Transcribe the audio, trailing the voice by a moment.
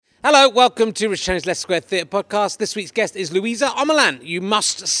Hello, welcome to Richard Channing's Leicester Square Theatre podcast. This week's guest is Luisa, Omielan. You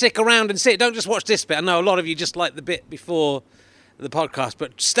must stick around and sit. Don't just watch this bit. I know a lot of you just like the bit before the podcast,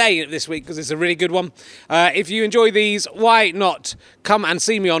 but stay this week because it's a really good one. If you enjoy these, why not come and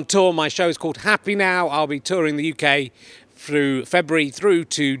see me on tour? My show is called Happy Now. I'll be touring the UK through February through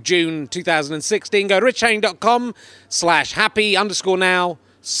to June 2016. Go to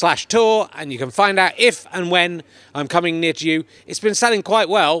richchanning.com/happy_now/tour and you can find out if and when I'm coming near to you. It's been selling quite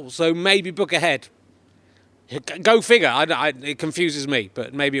well, so maybe book ahead. Go figure. It confuses me,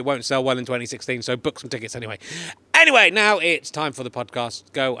 but maybe it won't sell well in 2016, so book some tickets anyway. Anyway, now it's time for the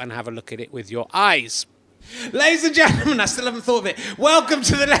podcast. Go and have a look at it with your eyes. Ladies and gentlemen, I still haven't thought of it. Welcome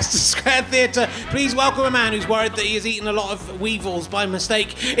to the Leicester Square Theatre. Please welcome a man who's worried that he has eaten a lot of weevils by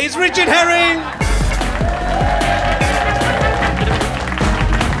mistake. It's Richard Herring!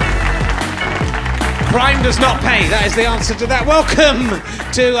 Crime does not pay. That is the answer to that. Welcome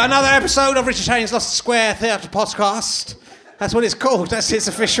to another episode of Richard Channing's Leicester Square Theatre podcast. That's what it's called. That's its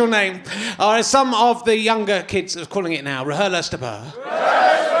official name. Or as some of the younger kids are calling it now, Leicester.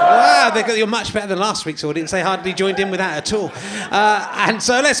 Wow, you're much better than last week's audience. They hardly joined in with that at all. And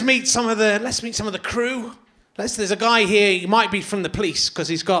so let's meet some of the crew. There's a guy here. He might be from the police because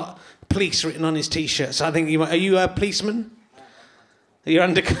he's got police written on his t-shirt. So I think are you a policeman? You're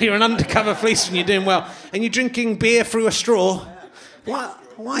an undercover policeman, you're doing well. And you're drinking beer through a straw. Why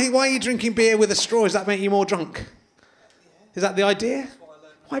are you drinking beer with a straw? Does that make you more drunk? Is that the idea?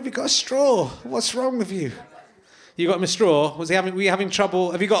 Why have you got a straw? What's wrong with you? You got him a straw? Were you having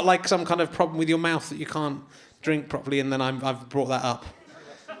trouble? Have you got like some kind of problem with your mouth that you can't drink properly and then I've brought that up?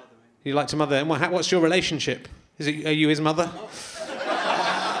 You like to mother? And what's your relationship? Are you his mother?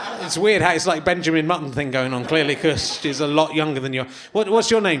 It's weird how it's like Benjamin Button thing going on, clearly, because she's a lot younger than you. What's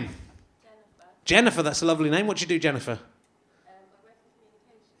your name? Jennifer, that's a lovely name. What do you do, Jennifer?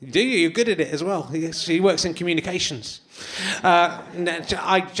 Do you? You're good at it as well. She works in communications.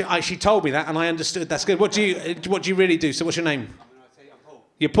 She told me that, and I understood. That's good. What do you really do? So, what's your name?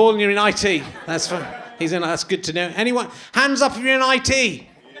 You're Paul, and you're in IT. That's fine. That's good to know. Anyone? Hands up if you're in IT.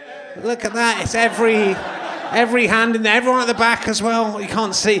 Look at that. It's every hand in there. Everyone at the back as well. You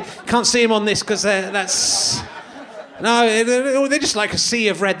can't see them on this because they're just like a sea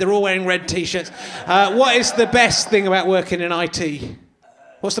of red. They're all wearing red t-shirts. What is the best thing about working in IT?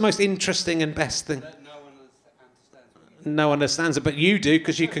 What's the most interesting and best thing? No one understands it, but you do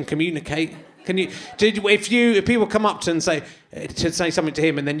because you can communicate. If people come up to say something to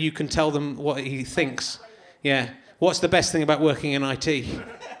him and then you can tell them what he thinks? Yeah. What's the best thing about working in IT?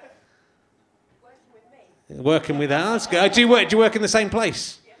 Working with us. Do you work in the same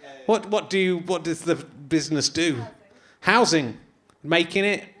place? What does the business do? Housing. Making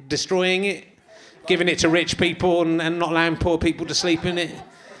it, destroying it, giving it to rich people and not allowing poor people to sleep in it.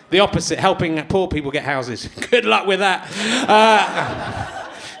 The opposite, helping poor people get houses. Good luck with that.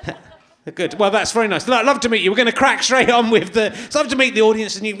 Good. Well, that's very nice. Love to meet you. We're going to crack straight on with it's love to meet the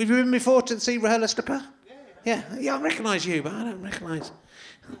audience. And have you been before to see Leicester? Yeah, I recognise you, but I don't recognise.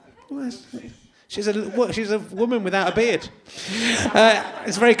 She's a woman without a beard.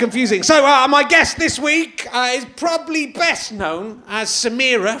 It's very confusing. So my guest this week is probably best known as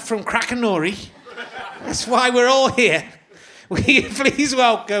Samira from Krakenori. That's why we're all here. Please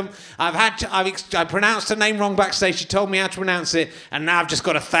welcome. I pronounced her name wrong backstage. She told me how to pronounce it, and now I've just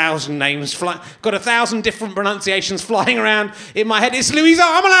got 1,000 names, got 1,000 different pronunciations flying around in my head. It's Luisa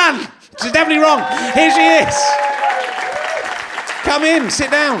Omielan. She's definitely wrong. Here she is. Come in,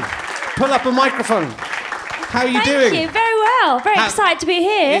 sit down. Pull up a microphone. How are you doing? Thank you, very well. Very excited to be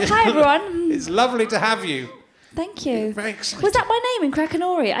here. Hi, everyone. It's lovely to have you. Thank you. Very exciting. Was that my name in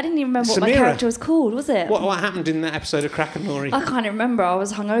Krakenori? I didn't even remember what my Samira. character was called, was it? What happened in that episode of Krakenori? I can't remember. I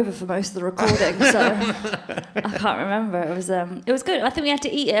was hungover for most of the recording, so I can't remember. It was good. I think we had to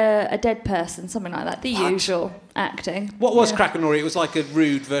eat a dead person, something like that. The usual acting. What was Krakenori? It was like a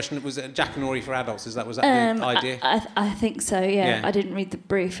rude version. It was a Jackanory for adults. Was that the idea? I think so, yeah. I didn't read the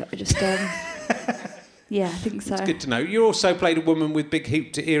brief. I just... yeah, I think so. It's good to know. You also played a woman with big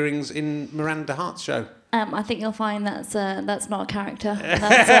hooped earrings in Miranda Hart's show. I think you'll find that's not a character.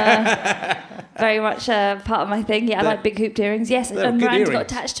 That's very much part of my thing. Yeah, I like big hooped earrings. Yes, Miranda got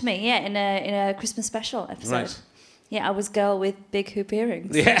attached to me. Yeah, in a Christmas special episode. Right. Yeah, I was girl with big hoop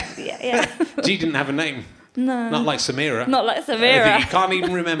earrings. Yeah. Yeah. She didn't have a name. No. Not like Samira. Not like Samira. You can't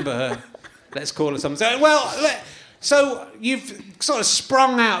even remember her. Let's call her something. So, well, So you've sort of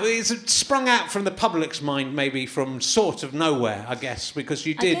sprung out. It's sprung out from the public's mind, maybe from sort of nowhere, I guess, because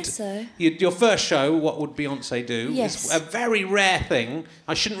you did. I guess so. Your first show, What Would Beyonce Do? Yes. It's a very rare thing.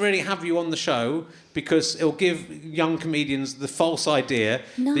 I shouldn't really have you on the show because it'll give young comedians the false idea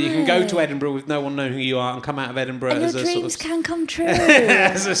that you can go to Edinburgh with no one knowing who you are and come out of Edinburgh and as your a dreams sort of can come true.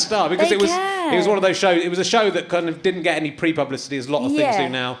 as a star, because it was one of those shows. It was a show that kind of didn't get any pre-publicity, as a lot of things do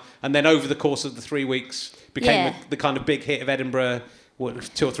now, and then over the course of the 3 weeks became the kind of big hit of Edinburgh.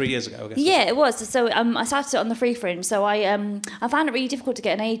 2 or 3 years ago, I guess. Yeah, it was. So I started it on the Free Fringe. So I found it really difficult to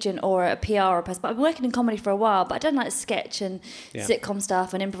get an agent or a PR or a person. But I've been working in comedy for a while. But I'd done like sketch and sitcom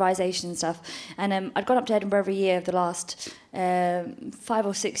stuff and improvisation and stuff. And I'd gone up to Edinburgh every year of the last 5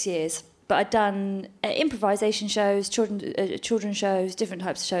 or 6 years. But I'd done improvisation shows, children shows, different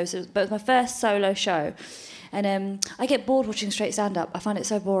types of shows. But it was my first solo show. And I get bored watching straight stand-up. I find it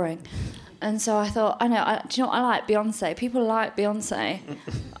so boring. And so I thought, do you know what I like? Beyonce. People like Beyonce.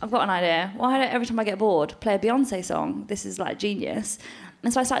 I've got an idea. Why don't every time I get bored, play a Beyonce song? This is like genius.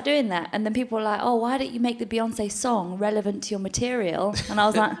 And so I started doing that. And then people were like, oh, why don't you make the Beyonce song relevant to your material? And I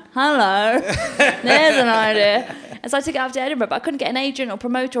was like, hello, there's an idea. And so I took it out to Edinburgh, but I couldn't get an agent or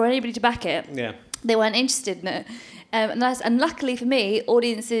promoter or anybody to back it. Yeah. They weren't interested in it. And luckily for me,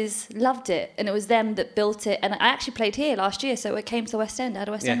 audiences loved it, and it was them that built it. And I actually played here last year, so it came to the West End. I had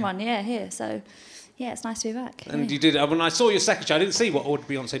a West End run, here. So, it's nice to be back. And you did. When I saw your second show, I didn't see What Would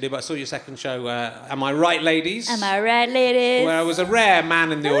Beyonce Do, but I saw your second show, Am I Right, Ladies? Am I Right, Ladies? Where I was a rare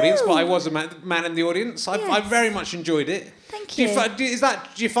man in the audience, but I was a man in the audience. I very much enjoyed it. Thank you.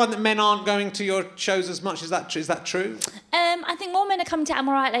 Do you find that men aren't going to your shows as much? Is that true? I think more men are coming to Am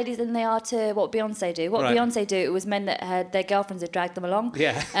I Right, Ladies than they are to What Beyonce Do. What Beyonce Do, it was men that had their girlfriends that dragged them along.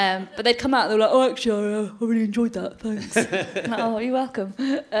 Yeah. But they'd come out and they were like, oh, actually, I really enjoyed that, thanks. I'm like, oh, you're welcome.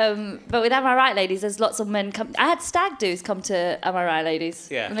 But with Am I Right, Ladies, there's lots of men come. I had stag do's come to Am I Right, Ladies.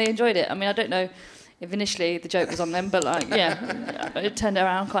 Yeah. And they enjoyed it. I mean, I don't know if initially the joke was on them, but it turned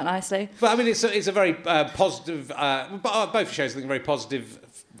around quite nicely. But I mean, it's a very positive. Both shows, I think, are very positive.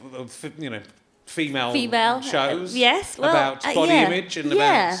 Female shows. Yes. Well, about body image and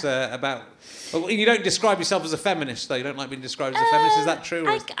about. Well, you don't describe yourself as a feminist, though. You don't like being described as a feminist. Is that true?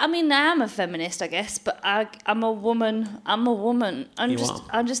 I mean, I am a feminist, I guess, but I'm a woman. I am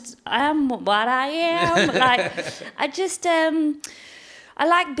what I am. I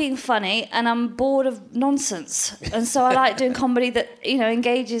like being funny, and I'm bored of nonsense, and so I like doing comedy that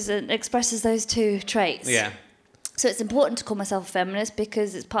engages and expresses those two traits. Yeah. So it's important to call myself a feminist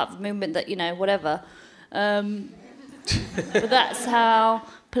because it's part of the movement that whatever. But that's how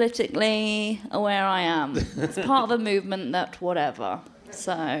politically aware I am. It's part of a movement that whatever.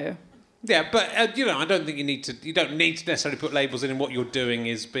 So. Yeah, but I don't think you don't need to necessarily put labels in what you're doing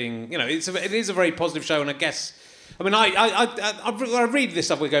is being. It is a very positive show, and I guess. I mean, I read this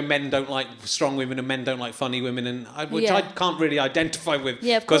stuff where go men don't like strong women and men don't like funny women, which I can't really identify with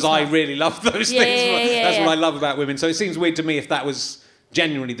because I really love those things. That's what I love about women. So it seems weird to me if that was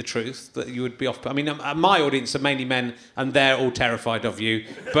genuinely the truth that you would be off. I mean, my audience are mainly men, and they're all terrified of you.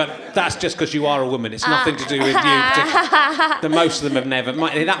 But that's just because you are a woman. It's nothing to do with you. Most of them have never.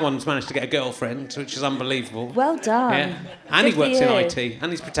 That one's managed to get a girlfriend, which is unbelievable. Well done. Yeah. And he works in IT,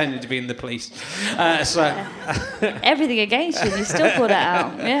 and he's pretending to be in the police. Everything against you, and you still pulled it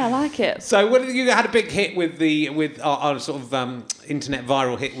out. Yeah, I like it. So, you had a big hit with our sort of internet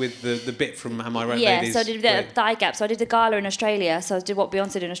viral hit with the bit from Am I Right, Ladies? Yeah, so I did the thigh gap. So I did the gala in Australia. So I did what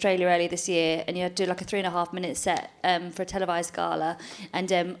Beyonce did in Australia earlier this year, and you had to do like a 3.5-minute set for a televised gala.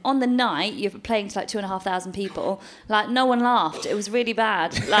 And on the night, you're playing to like 2,500 people. Like, no one laughed. It was really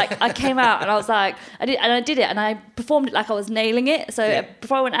bad. Like, I came out and I was like, I did it, and I performed it like I was nailing it. So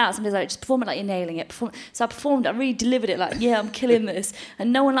before I went out, somebody was like, just perform it like you're nailing it. So I performed, I really delivered it like, I'm killing this.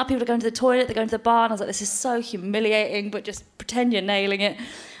 And no one liked people to go into the toilet, they go into the bar, and I was like, this is so humiliating, but just pretend you're nailing it.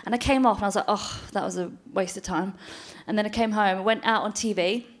 And I came off and I was like, oh, that was a waste of time. And then I came home, went out on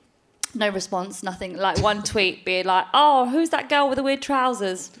TV, no response, nothing, like one tweet being like, oh, who's that girl with the weird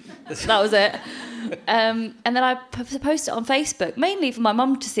trousers? That was it. And then I posted it on Facebook, mainly for my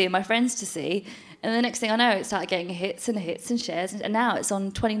mum to see and my friends to see. And the next thing I know, it started getting hits and shares. And now it's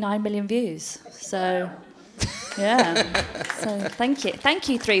on 29 million views. So, yeah. So thank you. Thank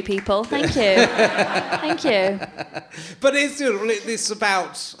you, 3 people. Thank you. Thank you. But it's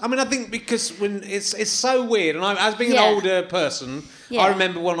about... I mean, I think because when it's so weird. And as being an older person... Yeah. I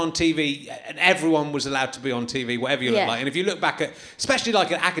remember one on TV, and everyone was allowed to be on TV, whatever you look like. And if you look back at, especially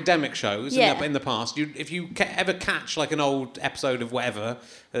like at academic shows in the past, if you ever catch like an old episode of whatever,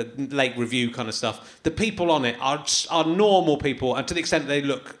 late review kind of stuff, the people on it are normal people, and to the extent they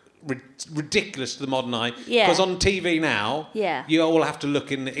look ridiculous to the modern eye. Yeah. Because on TV now, you all have to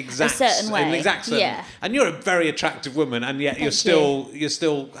look in a certain way. Yeah. And you're a very attractive woman, and yet you're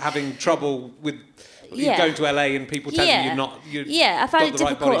still having trouble with going to LA and people telling you not I find got the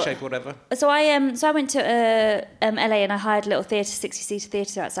right body shape or whatever. So I went to LA and I hired a little theatre, 60-seater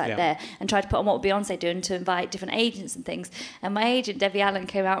theatre outside there, and tried to put on what Beyonce doing to invite different agents and things. And my agent Debbie Allen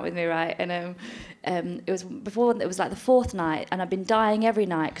came out with me, right? And it was like the fourth night, and I've been dying every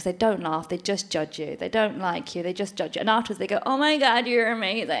night because they don't laugh, they just judge you, they don't like you, they just judge you. And afterwards they go, "Oh my God, you're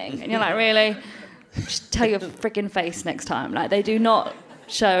amazing," and you're like, "Really? Just tell your freaking face next time." Like, they do not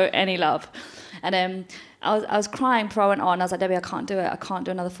show any love. And I was crying before I went on. I was like, "Debbie, I can't do it. I can't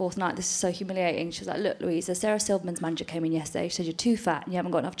do another fourth night. This is so humiliating." She was like, "Look, Luisa, Sarah Silverman's manager came in yesterday. She said you're too fat and you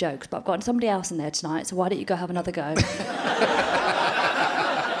haven't got enough jokes, but I've got somebody else in there tonight, so why don't you go have another go?"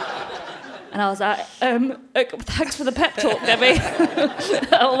 And I was like, "Thanks for the pep talk, Debbie."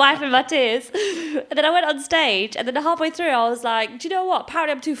 Wiping my tears. And then I went on stage, and then halfway through I was like, "Do you know what?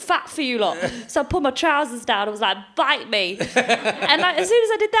 Apparently I'm too fat for you lot." So I pulled my trousers down and was like, "Bite me." And like, as soon as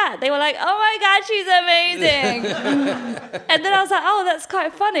I did that, they were like, "Oh my God, she's amazing." And then I was like, "Oh, that's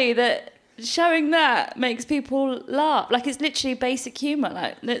quite funny that showing that makes people laugh." Like, it's literally basic humour.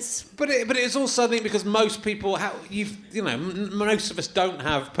 Like, it's. But it's also, I think, because most people most of us don't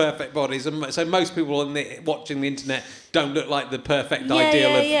have perfect bodies, and so most people watching the internet don't look like the perfect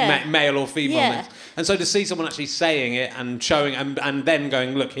ideal of male or femaleness. And so to see someone actually saying it and showing and then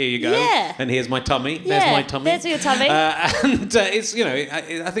going, "Look, here you go, and here's my tummy. There's my tummy. There's your tummy." And it's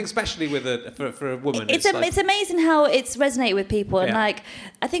I think especially with for a woman, it's amazing how it's resonated with people. And like,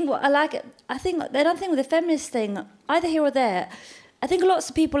 I think what I like. I think the other thing with the feminist thing, either here or there, I think lots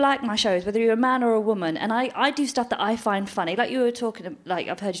of people like my shows, whether you're a man or a woman, and I do stuff that I find funny. Like you were talking, like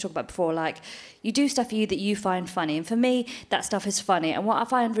I've heard you talk about before, like you do stuff for you that you find funny. And for me, that stuff is funny. And what I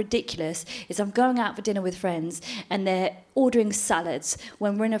find ridiculous is I'm going out for dinner with friends and they're ordering salads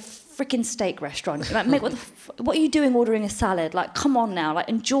when we're in a freaking steak restaurant. Like, mate, what are you doing ordering a salad? Like, come on now. Like,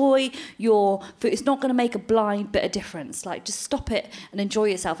 enjoy your food. It's not going to make a blind bit of difference. Like, just stop it and enjoy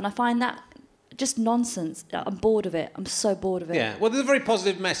yourself. And I find that just nonsense. I'm bored of it. I'm so bored of it. Yeah. Well, there's a very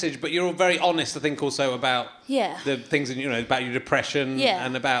positive message, but you're all very honest, I think, also about the things, about your depression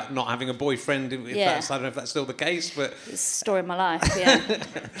and about not having a boyfriend. I don't know if that's still the case, but it's the story of my life.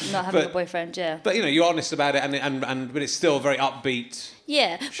 Not having a boyfriend. But you're honest about it, and but it's still very upbeat.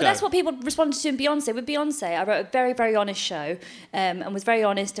 Yeah, but that's what people responded to in Beyonce. With Beyonce, I wrote a very, very honest show, and was very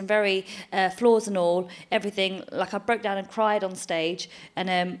honest and very flaws and all, everything. Like, I broke down and cried on stage,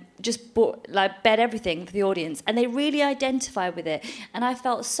 and just bared everything for the audience, and they really identified with it. And I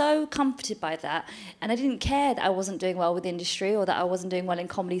felt so comforted by that, and I didn't care that I wasn't doing well with the industry or that I wasn't doing well in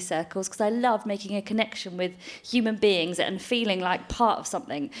comedy circles, because I love making a connection with human beings and feeling like part of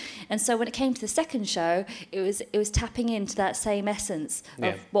something. And so when it came to the second show, it was tapping into that same essence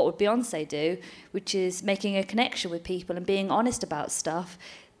of what would Beyonce do, which is making a connection with people and being honest about stuff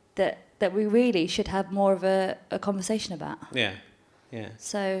that we really should have more of a conversation about. Yeah.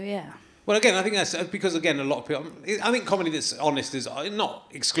 So, yeah. Well, again, I think that's because, again, a lot of people... I think comedy that's honest is not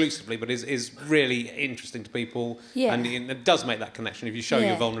exclusively, but is really interesting to people. Yeah. And it does make that connection if you show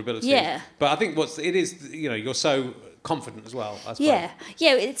your vulnerability. Yeah. But I think you're so confident as well, I suppose.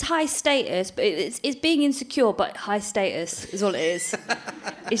 Yeah, it's high status, but it's being insecure, but high status is all it is.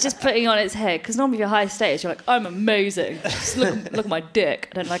 It's just putting on its head, because normally if you're high status, you're like, "I'm amazing. Just look at my dick."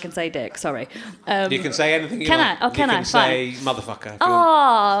 I don't know if I can say dick, sorry. You can say anything you can like. You can say motherfucker.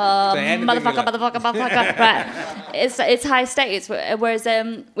 Motherfucker. Right. It's high status, whereas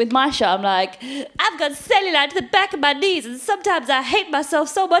with my show, I'm like, "I've got cellulite to the back of my knees, and sometimes I hate myself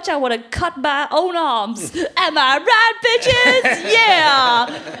so much I want to cut my own arms. Am I right, bitches? Yeah."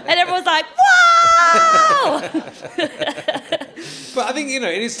 And everyone's like, "Whoa!" But I think, it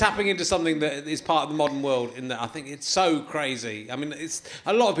is tapping into something that is part of the modern world, in that I think it's so crazy. I mean, it's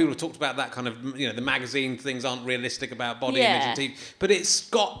a lot of people have talked about that kind of, the magazine things aren't realistic about body image and TV, but it's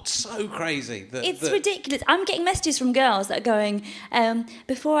got so crazy. It's ridiculous. I'm getting messages from girls that are going,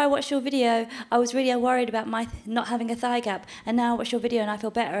 "Before I watched your video, I was really worried about my not having a thigh gap, and now I watch your video and I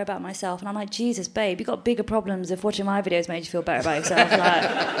feel better about myself." And I'm like, "Jesus, babe, you've got bigger problems if watching my videos made you feel better about yourself." Like,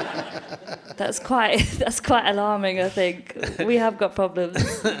 that's quite alarming, I think. We have got problems.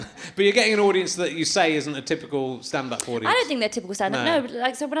 But you're getting an audience that you say isn't a typical stand-up audience. I don't think they're typical stand-up. No,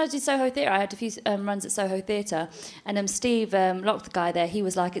 but so when I did Soho Theatre, I had a few runs at Soho Theatre, and Steve Locke, the guy there, he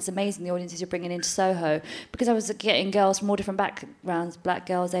was like, "It's amazing the audiences you're bringing into Soho," because I was getting girls from all different backgrounds, black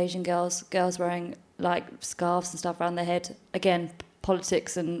girls, Asian girls wearing like scarves and stuff around their head. Again,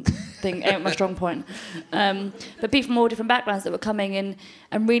 politics and thing ain't my strong point. But people from all different backgrounds that were coming in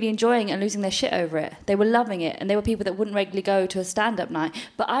and really enjoying it and losing their shit over it. They were loving it, and they were people that wouldn't regularly go to a stand-up night,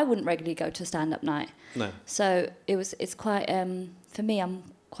 but I wouldn't regularly go to a stand-up night. No. So it's quite, for me, I'm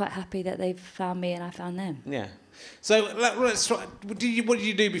quite happy that they've found me and I found them. Yeah. So let's try. What did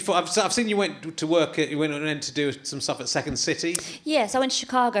you do before? I've seen you went to work. You went to do some stuff at Second City. Yes, I went to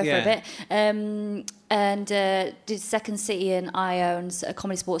Chicago for a bit, and did Second City, and I owned a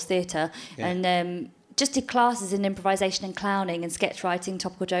comedy sports theatre, and just did classes in improvisation and clowning and sketch writing,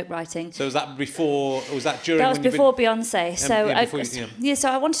 topical joke writing. So was that before? Or was that during? That was before Beyonce. So so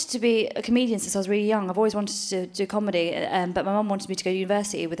I wanted to be a comedian since I was really young. I've always wanted to do comedy, but my mum wanted me to go to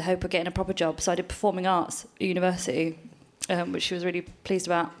university with the hope of getting a proper job. So I did performing arts at university, which she was really pleased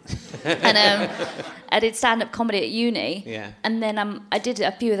about. And I did stand-up comedy at uni. Yeah. And then I did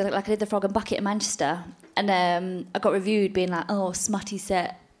a few, like I did the Frog and Bucket in Manchester, and I got reviewed being like, oh, smutty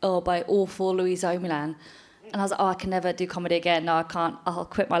set. By awful Luisa Omielan. And I was like, I can never do comedy again. No, I can't. I'll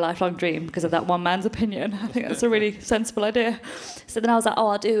quit my lifelong dream because of that one man's opinion. I think that's a really sensible idea. So then I was like,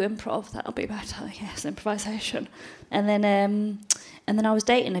 I'll do improv. That'll be better. Yes, improvisation. And then I was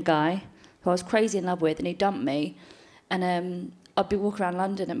dating a guy who I was crazy in love with, and he dumped me. And I'd be walking around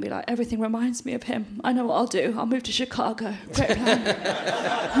London and be like, everything reminds me of him. I know what I'll do. I'll move to Chicago. Great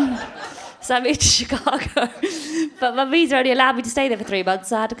plan. So I moved to Chicago, but my visa only allowed me to stay there for 3 months,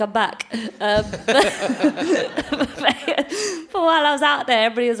 so I had to come back. But while I was out there,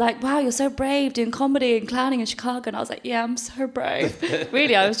 everybody was like, wow, you're so brave doing comedy and clowning in Chicago. And I was like, yeah, I'm so brave.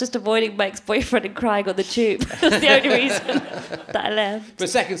 Really, I was just avoiding my ex-boyfriend and crying on the tube. That's the only reason that I left. But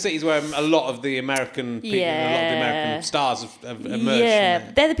Second City is where a lot of the American people, a lot of the American stars have emerged.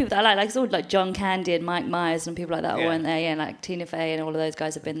 Yeah, they're the people that I like. It's all like John Candy and Mike Myers and people like that weren't there. Yeah, like Tina Fey and all of those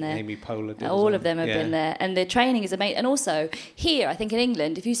guys have been there. Amy Poehler. All of them have been there, and the training is amazing. And also here, I think in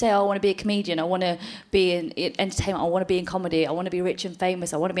England, if you say, oh, I want to be a comedian, I want to be in entertainment, I want to be in comedy, I want to be rich and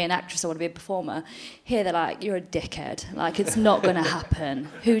famous, I want to be an actress, I want to be a performer, here they're like, you're a dickhead. Like, it's not going to happen.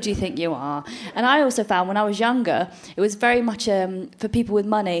 Who do you think you are? And I also found when I was younger, it was very much for people with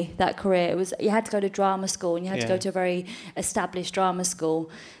money, that career. It was, you had to go to drama school, and you had to go to a very established drama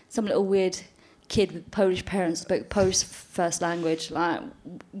school. Some little weird kid with Polish parents, spoke Polish first language, like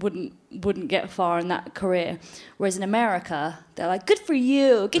wouldn't get far in that career. Whereas in America, they're like, good for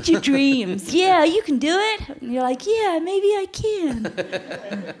you, get your dreams. Yeah, you can do it. And you're like, yeah, maybe I can.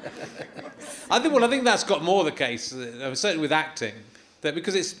 I think that's got more the case, certainly with acting. That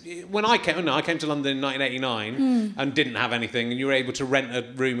because it's when I came to London in 1989 and didn't have anything, and you were able to rent a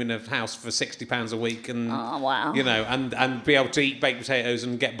room in a house for £60 a week, and and be able to eat baked potatoes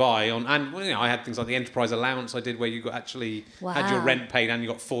and get by on. And I had things like the enterprise allowance I did, where you had your rent paid and you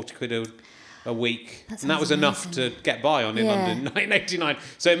got £40 a week, and that was enough to get by on in London in 1989.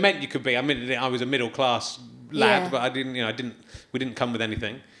 So it meant you could be. I mean, I was a middle class lad, but I didn't. We didn't come with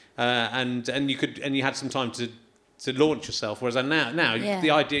anything, and you had some time to launch yourself, whereas now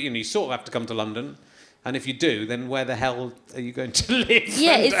the idea, you sort of have to come to London, and if you do, then where the hell are you going to live?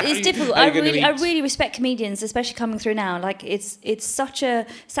 Yeah, it's difficult. I really respect comedians, especially coming through now. Like it's such a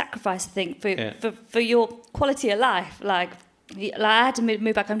sacrifice, I think, for your quality of life. Like I had to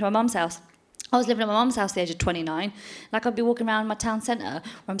move back home to my mum's house. I was living at my mum's house at the age of 29. Like, I'd be walking around my town centre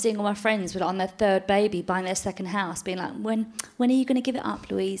where I'm seeing all my friends on their third baby, buying their second house, being like, when are you going to give it up,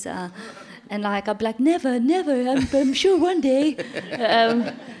 Louisa? And, like, I'd be like, never, I'm sure one day.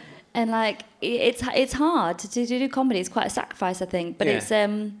 And, like, it's hard to do comedy. It's quite a sacrifice, I think. But it's...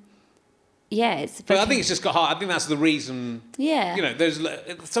 it's... But I think it's just got hard. I think that's the reason... Yeah. There's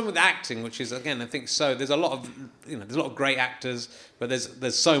some with acting, which is, again, I think so... There's a lot of great actors, but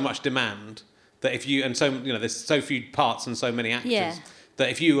there's so much demand... that if you there's so few parts and so many actors that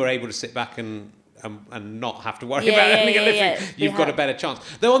if you were able to sit back and not have to worry about earning a living, you've got a better chance.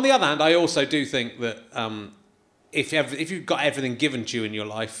 Though on the other hand, I also do think that if you've got everything given to you in your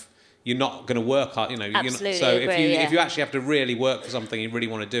life, you're not going to work hard, Absolutely, so if you actually have to really work for something, you really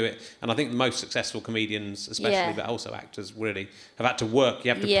want to do it. And I think the most successful comedians, especially, but also actors, really have had to work. You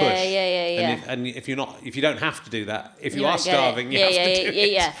have to push. And if you don't have to do that, if you are starving, you have to do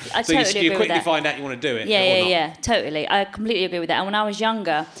it. Yeah. I so totally you agree quickly with that. Find out you want to do it. Yeah, totally. I completely agree with that. And when I was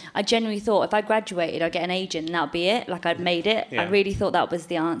younger, I genuinely thought if I graduated, I'd get an agent and that would be it. Like, I'd made it. Yeah. I really thought that was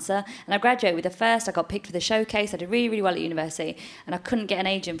the answer. And I graduated with the first. I got picked for the showcase. I did really, really well at university, and I couldn't get an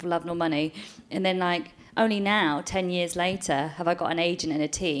agent for love nor money. And then, like, only now, 10 years later, have I got an agent and a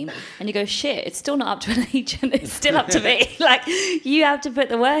team. And you go, shit, it's still not up to an agent. It's still up to me. Like, you have to put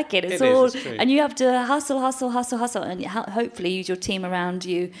the work in. It's true. And you have to hustle, and hopefully use your team around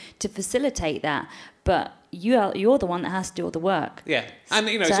you to facilitate that. But you're the one that has to do all the work. Yeah, and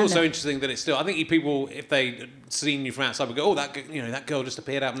it's also interesting that it's still. I think people, if they seen you from outside, would go, "Oh, that girl just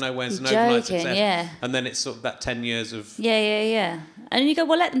appeared out of nowhere and it's an overnight success." Yeah. And then it's sort of that 10 years of. Yeah. And you go,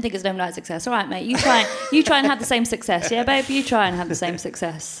 well, let them think it's an overnight success. All right, mate. You try and have the same success. Yeah, babe. You try and have the same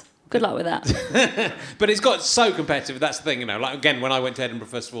success. Good luck with that. But it's got so competitive. That's the thing, like again, when I went to Edinburgh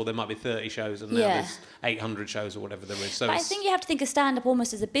Festival, there might be 30 shows, and now there's 800 shows or whatever there is. So but I think you have to think of stand-up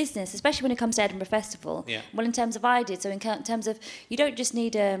almost as a business, especially when it comes to Edinburgh Festival. Yeah. Well, in terms of I did, so in terms of you don't just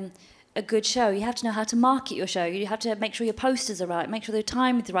need a good show. You have to know how to market your show. You have to make sure your posters are right, make sure the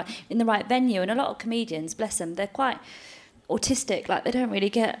timing is right, in the right venue. And a lot of comedians, bless them, they're quite autistic. Like they don't really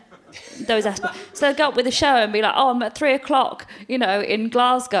get those aspects. So they'll go up with a show and be like, "Oh, I'm at 3:00, in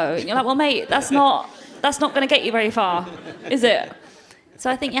Glasgow." And you're like, "Well, mate, that's not going to get you very far, is it?" So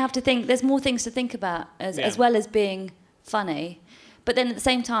I think you have to think. There's more things to think about as well as being funny. But then at the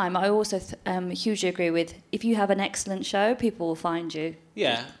same time, I also hugely agree with if you have an excellent show, people will find you.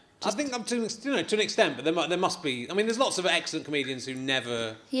 Yeah. I think I'm to an extent, but there must be. I mean, there's lots of excellent comedians who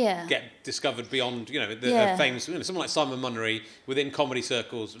never get discovered beyond, the famous. Someone like Simon Munnery, within comedy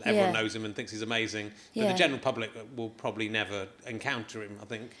circles, everyone knows him and thinks he's amazing. But the general public will probably never encounter him, I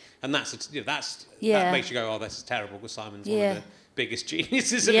think, and that makes you go, "Oh, this is terrible," because Simon's one of the biggest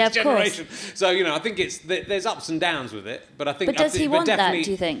geniuses of his generation. Course. So I think there's ups and downs with it, but I think. But does he want that? Do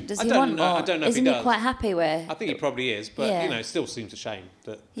you think? Does he want? I don't know if he does. Isn't he quite happy where? I think he probably is, but it still seems a shame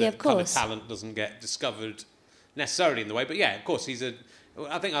that kind of talent doesn't get discovered necessarily in the way. But of course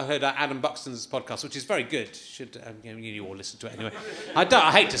I think I heard Adam Buxton's podcast, which is very good. Should you all listen to it anyway?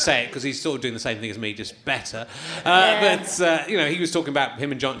 I hate to say it because he's sort of doing the same thing as me, just better. But he was talking about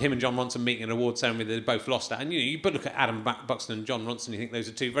him and John Ronson meeting at an award ceremony that they both lost at, and you look at Adam Buxton and John Ronson, you think those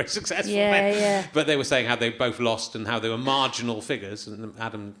are two very successful men. Yeah. But they were saying how they both lost and how they were marginal figures, and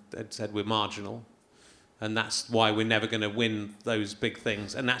Adam had said we're marginal. And that's why we're never going to win those big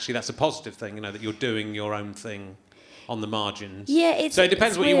things. And actually, that's a positive thing, that you're doing your own thing on the margins. Yeah, so it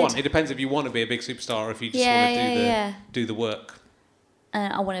depends what you want. It depends if you want to be a big superstar or if you just want to do the work.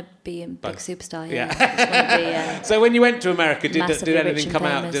 I want to be a big superstar. Yeah. So when you went to America, did anything come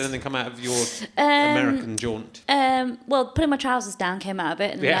out? Did anything come out of your American jaunt? Well, putting my trousers down came out of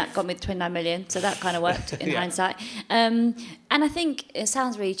it, and that got me 29 million. So that kind of worked in hindsight. And I think it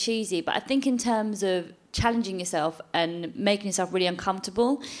sounds really cheesy, but I think in terms of challenging yourself and making yourself really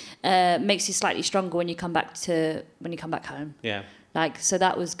uncomfortable makes you slightly stronger when you come back home. Yeah. So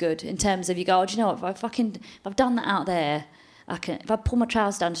that was good in terms of you go, do you know what? If I've done that out there, if I pull my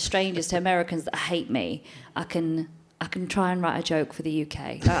trousers down to strangers, to Americans that hate me, I can try and write a joke for the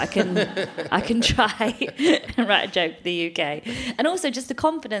UK. I can try and write a joke for the UK. And also just the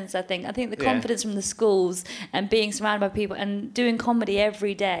confidence, I think the confidence from the schools and being surrounded by people and doing comedy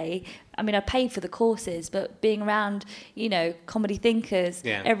every day. I mean, I paid for the courses, but being around, comedy thinkers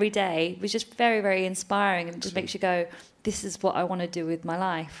every day was just very, very inspiring, and it just makes you go, this is what I want to do with my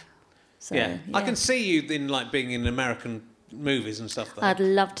life. So, I can see you in being in American movies and stuff. Though. I'd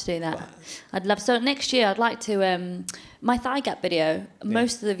love to do that. So next year I'd like to my thigh gap video,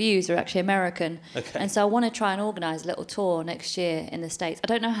 most of the views are actually American, and so I want to try and organise a little tour next year in the States. I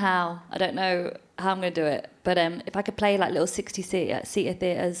don't know how I'm going to do it, but if I could play little 60-seater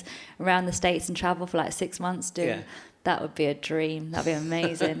theatres around the States and travel for 6 months, that would be a dream. That'd be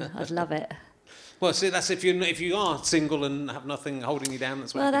amazing. I'd love it. Well, see, that's if you are single and have nothing holding you down.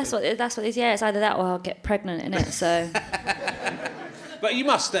 That's what it is. Yeah, it's either that or I'll get pregnant in it. So. But you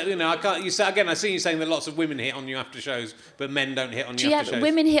must, I can't. You say again. I see you saying that lots of women hit on you after shows, but men don't hit on you after shows.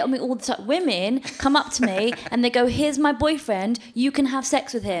 Women hit on me all the time. Women come up to me and they go, "Here's my boyfriend. You can have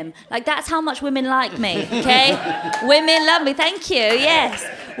sex with him." That's how much women like me. Okay, women love me. Thank you. Yes,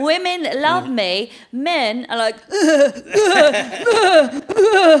 women love me. Men are like,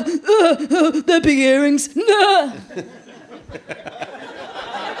 they're big earrings.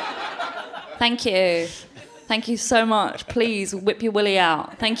 Thank you. Thank you so much. Please whip your willy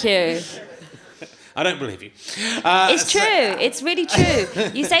out. Thank you. I don't believe you. It's true. It's really true.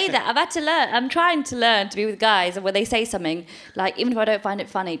 You say that. I've had to learn. I'm trying to learn to be with guys where they say something, even if I don't find it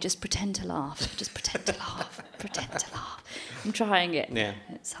funny, just pretend to laugh. Just pretend to laugh. Pretend to laugh. I'm trying it. Yeah.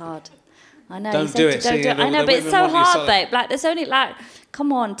 It's hard. I know. Don't do it. Don't do it. I know, but it's so hard, babe. There's only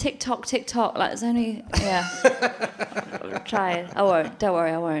come on, TikTok. There's only I'll try it. I won't. Don't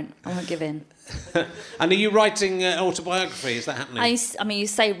worry. I won't give in. And are you writing an autobiography? Is that happening? I mean, you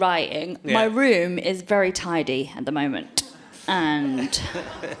say writing. Yeah. My room is very tidy at the moment, and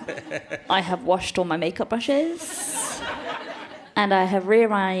I have washed all my makeup brushes, and I have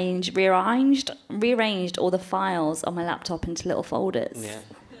rearranged all the files on my laptop into little folders. Yeah.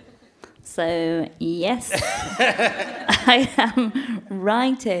 So, yes, I am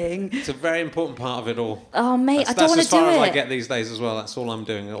writing. It's a very important part of it all. Oh, mate, I don't want to do it. That's as far as I get these days as well. That's all I'm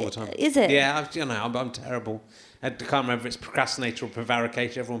doing all the time. Is it? Yeah, I'm terrible. I can't remember if it's procrastinator or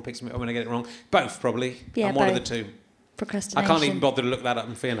prevaricator. Everyone picks me up when I get it wrong. Both, probably. Yeah, I'm one of the two. Procrastination. I can't even bother to look that up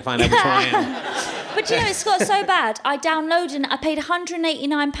and find out which one I am. But it's got so bad. I paid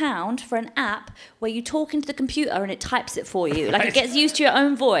 £189 for an app where you talk into the computer and it types it for you. Like, it gets used to your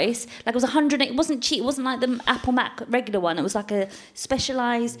own voice. Like, it was it wasn't cheap. It wasn't like the Apple Mac regular one. It was like a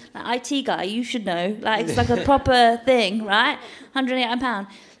specialised IT guy. You should know. Like, it's like a proper thing, right? £189.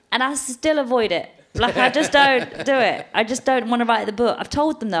 And I still avoid it. Like, I just don't do it. I just don't want to write the book. I've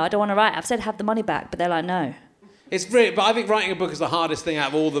told them, though, I don't want to write it. I've said have the money back, but they're like, no. It's really, but I think writing a book is the hardest thing out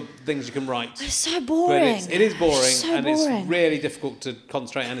of all the things you can write. It's so boring. But it is boring, It's it's really difficult to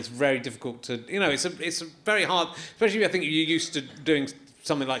concentrate, and it's very difficult to, it's a very hard, especially if I think you're used to doing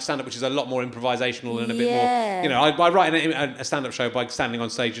something like stand-up, which is a lot more improvisational and a bit more, I write a stand-up show by standing on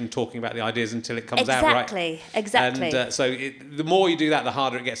stage and talking about the ideas until it comes out right. Exactly. And so the more you do that, the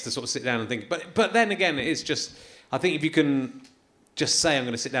harder it gets to sort of sit down and think. But then again, it is just, I think if you can just say, I'm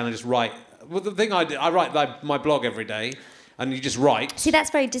going to sit down and just write. Well, the thing I do, I write my blog every day, and you just write. See,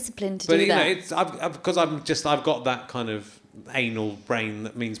 that's very disciplined to do that. But because I've got that kind of anal brain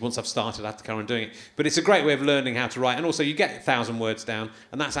that means once I've started, I have to carry on doing it. But it's a great way of learning how to write, and also you get 1,000 words down,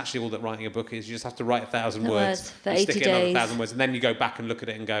 and that's actually all that writing a book is. You just have to write 1,000 words for and 80 stick days. in another 1,000 words, and then you go back and look at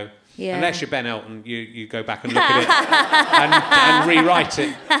it and go. Yeah. Unless you're Ben Elton, you go back and look at it and rewrite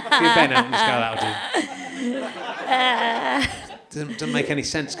it. If you're Ben Elton, just go, that'll do. Doesn't make any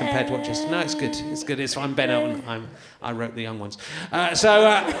sense compared to what just... No, it's good. It's good. I'm Ben Elton. I wrote the young ones. I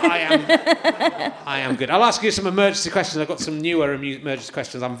am good. I'll ask you some emergency questions. I've got some newer emergency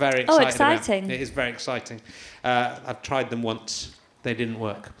questions I'm very excited exciting. about. It is very exciting. I've tried them once. They didn't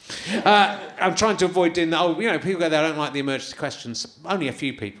work. I'm trying to avoid doing that. People go there, I don't like the emergency questions. Only a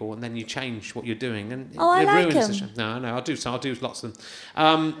few people, and then you change what you're doing. And I it like ruins them. the show. No, I'll do lots of them.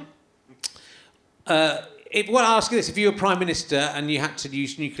 I'll ask you this: if you were Prime Minister and you had to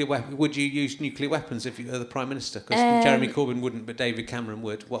use nuclear weapons, would you use nuclear weapons if you were the Prime Minister? Because Jeremy Corbyn wouldn't, but David Cameron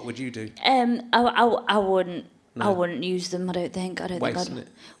would. What would you do? I wouldn't. No. I wouldn't use them. I don't think. Wasting it.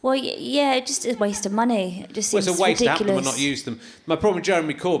 Well, yeah, just a waste of money. It just seems it's a waste ridiculous. to have them and not use them. My problem with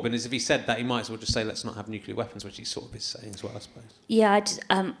Jeremy Corbyn is if he said that, he might as well just say, "Let's not have nuclear weapons," which he sort of is saying as well, I suppose. Yeah, I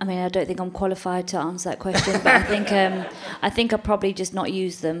don't think I'm qualified to answer that question, but I think I'll probably just not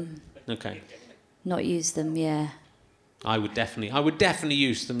use them. Okay. Not use them, yeah. I would definitely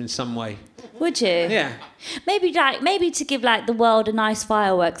use them in some way. Would you? Yeah. Maybe to give the world a nice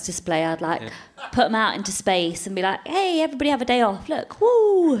fireworks display. I'd put them out into space and be like, "Hey, everybody have a day off. Look,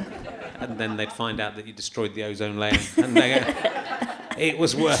 woo!" And then they'd find out that you destroyed the ozone layer, and it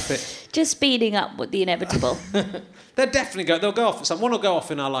was worth it. Just speeding up with the inevitable. They'll definitely go. They'll go off. One will go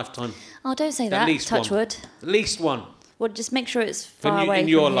off in our lifetime. Oh, don't say that. At least Touch one. wood. At least one. Well, just make sure it's far away in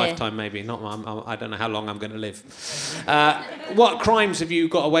your from here. lifetime, maybe. Not. I don't know how long I'm going to live. What crimes have you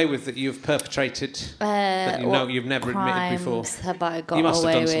got away with that you've perpetrated that you've never admitted before? Have I got you must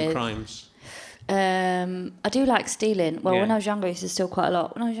away have done with? some crimes. I do like stealing. Well, Yeah. when I was younger, I used to steal quite a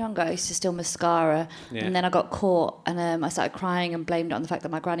lot. When I was younger, I used to steal mascara, Yeah. and then I got caught, and I started crying and blamed it on the fact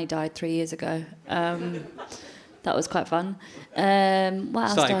that my granny died 3 years ago. That was quite fun. What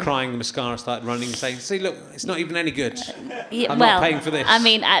else? Started crying, the mascara started running, saying, "See, look, it's not even any good. Yeah, I'm not paying for this." I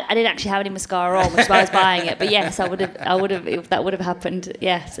mean, I didn't actually have any mascara on, which is why I was buying it. But yes, I would have, if that would have happened.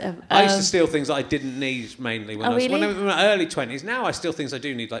 Yes. I used to steal things that I didn't need mainly when I was really? when I was in my early 20s. Now I steal things I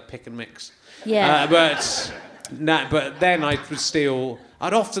do need, like pick and mix. Yeah. But then I would steal.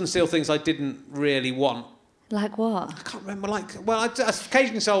 I'd often steal things I didn't really want. Like what? I can't remember. I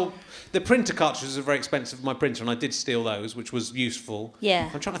occasionally sold. The printer cartridges are very expensive for my printer, and I did steal those, which was useful. Yeah.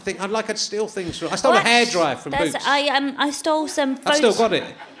 I'm trying to think. I'd steal things. I stole a hairdryer from Boots. I stole some. I've still got it.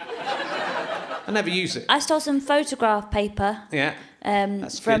 I never use it. I stole some photograph paper. Yeah.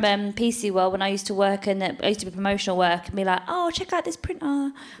 From PC World when I used to work, and I used to be promotional work, and be like, "Oh, check out this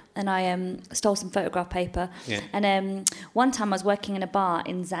printer," and I stole some photograph paper. Yeah. And one time I was working in a bar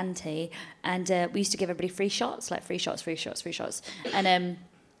in Zante, and we used to give everybody free shots, and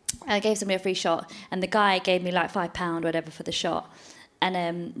I gave somebody a free shot, and the guy gave me £5 whatever for the shot,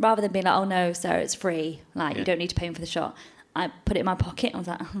 and rather than being like, "Oh no, sir, it's free, you don't need to pay him for the shot," I put it in my pocket. I was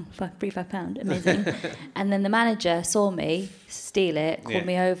like, free £5, amazing. And then the manager saw me steal it, called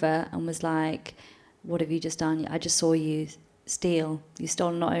me over, and was like, "What have you just done? I just saw you steal. You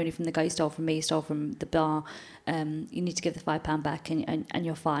stole not only from the guy you stole from me, you stole from the bar. You need to give the £5 back, and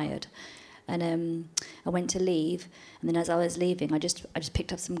you're fired." and I went to leave, and then as I was leaving, I just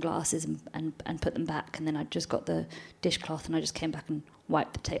picked up some glasses and put them back, and then I just got the dishcloth and I just came back and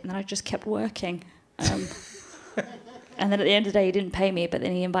wiped the tape, and then I just kept working. And then at the end of the day, he didn't pay me, but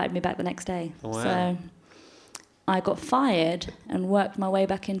then he invited me back the next day. Oh, wow. So I got fired and worked my way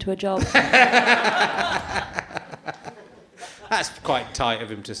back into a job. That's quite tight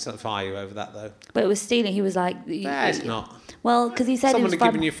of him to fire you over that, though. But it was stealing. He was like... It's not. Well, because he said... Someone had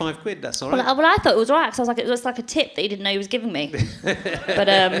given you £5, that's all right. Well, I thought it was all right, because I was like, it was like a tip that he didn't know he was giving me. But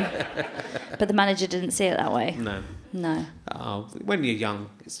the manager didn't see it that way. No. Oh, when you're young,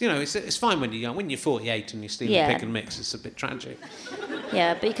 it's fine when you're young. When you're 48 and you're stealing pick and mix, it's a bit tragic.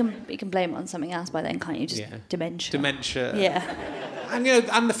 Yeah, but you can blame it on something else by then, can't you? Just dementia. Dementia. Yeah. And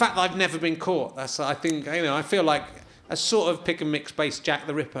and the fact that I've never been caught. I think I feel like a sort of pick and mix based Jack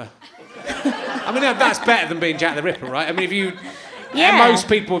the Ripper. I mean, that's better than being Jack the Ripper, right? I mean, if you... Yeah. Most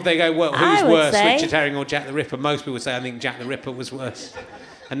people, if they go, well, who's worse, Richard Herring or Jack the Ripper? Most people would say, I think Jack the Ripper was worse.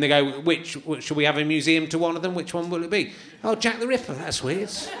 And they go, should we have a museum to one of them? Which one will it be? Oh, Jack the Ripper, that's weird.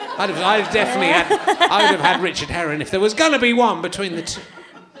 I would have had Richard Herring if there was going to be one between the two.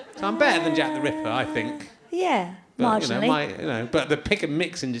 So I'm better than Jack the Ripper, I think. Yeah. But, marginally. But the pick and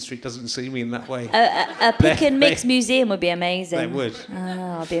mix industry doesn't see me in that way. A pick and mix museum would be amazing. They would.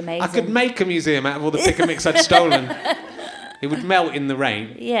 Oh, it'd be amazing. I could make a museum out of all the pick and mix I'd stolen. It would melt in the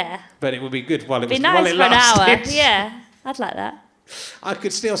rain. Yeah. But it would be good while it lasted. It'd be nice for an hour. Yeah, I'd like that. I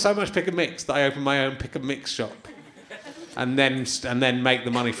could steal so much pick and mix that I open my own pick and mix shop. And then make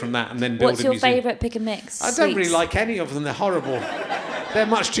the money from that and then build a museum. What's your favourite pick and mix? I don't really like any of them. They're horrible. They're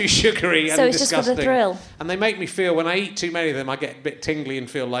much too sugary and disgusting. So it's just for the thrill. And they make me feel, when I eat too many of them, I get a bit tingly and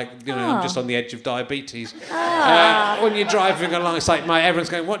feel like, I'm just on the edge of diabetes. When you're driving along, it's like everyone's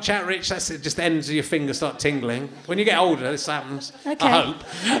going, watch out, Rich. That's it. Just the ends of your fingers start tingling. When you get older, this happens. Okay. I hope.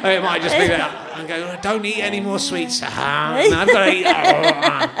 It might just be that. I go, don't eat any more sweets. No, I've got to eat.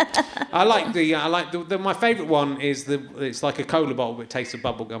 I like my favourite one is it's like a cola bottle but it tastes of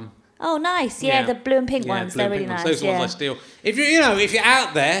bubble gum. Oh, nice. Yeah, the blue and pink ones. They're really nice. Those ones I steal. If you're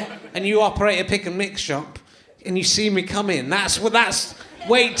out there and you operate a pick and mix shop and you see me come in,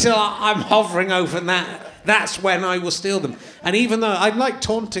 wait till I'm hovering over that. That's when I will steal them. And even though I like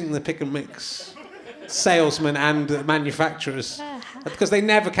taunting the pick and mix salesmen and manufacturers because they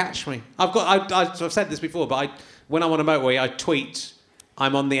never catch me. I've said this before, but when I'm on a motorway, I tweet,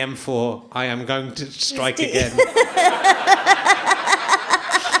 I'm on the M4, I am going to strike again.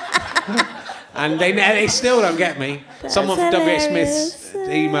 And they still don't get me. Someone from WH Smith's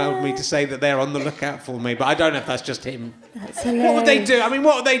emailed me to say that they're on the lookout for me, but I don't know if that's just him. That's hilarious. What would they do? I mean,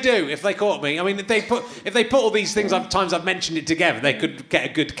 what would they do if they caught me? I mean, if they put all these things times I've mentioned it together, they could get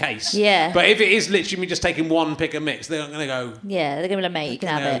a good case. Yeah. But if it is literally me just taking one pick and mix, they're not going to go... Yeah, they're going to be like, mate, you can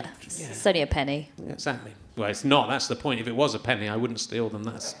have it. Yeah. It's only a penny. Yeah, exactly. Well, it's not. That's the point. If it was a penny, I wouldn't steal them.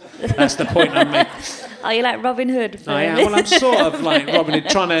 That's the point I'm making. Are you like Robin Hood? I am. Well, I'm sort of like Robin Hood,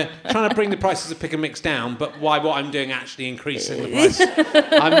 trying to bring the prices of pick and mix down, but what I'm doing actually increasing the price.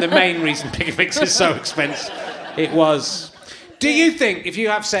 I'm the main reason pick and mix is so expensive. It was. Do you think if you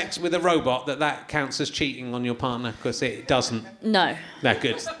have sex with a robot that counts as cheating on your partner? Because it doesn't. No. No,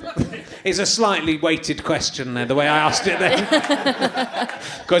 good. It's a slightly weighted question there, the way I asked it there.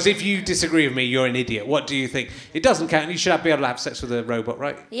 Because if you disagree with me, you're an idiot. What do you think? It doesn't count. You should be able to have sex with a robot,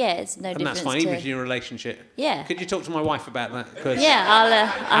 right? Yeah, it's no difference. And that's fine, even if you're in a relationship. Yeah. Could you talk to my wife about that? Yeah, I'll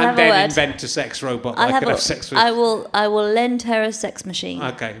have a word. And then invent a sex robot that I could have sex with. I will lend her a sex machine.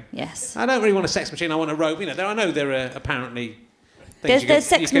 Okay. Yes. I don't really want a sex machine. I want a robot. I know there are apparently... There's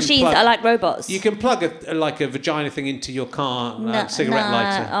sex machines that are like robots. You can plug a vagina thing into your car cigarette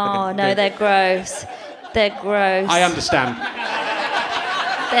lighter. Oh, no, they're gross. They're gross. I understand.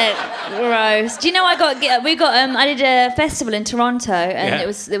 They're gross. Do you know I did a festival in Toronto and it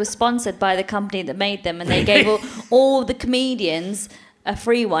was sponsored by the company that made them and they gave all the comedians a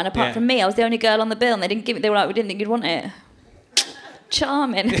free one apart from me. I was the only girl on the bill and they didn't give it. They were like, we didn't think you'd want it.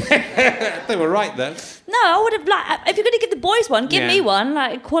 Charming. They were right though. No, I would have if you're going to give the boys one, give me one.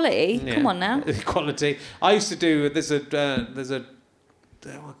 Like equality. Yeah. Come on now. Equality. I used to do. There's a.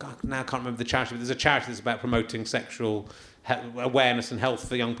 Now I can't remember the charity. But there's a charity that's about promoting sexual awareness and health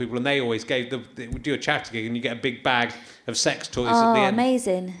for young people, and they always they would do a charity gig, and you get a big bag of sex toys at the end. Oh,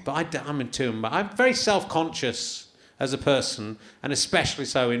 amazing. But I'm into them. But I'm very self-conscious as a person, and especially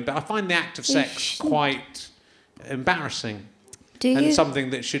so but I find the act of sex quite embarrassing. And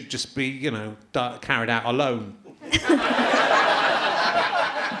something that should just be, carried out alone.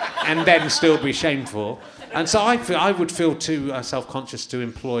 And then still be shameful. And so I would feel too self-conscious to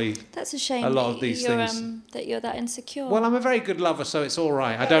employ. That's a shame. A lot of these things. That you're that insecure. Well, I'm a very good lover, so it's all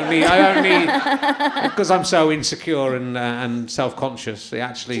right. I don't need because I'm so insecure and self-conscious. It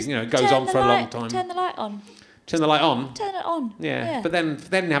actually, it goes on for a long time. Turn the light on. Turn the light on. Turn it on. Yeah. But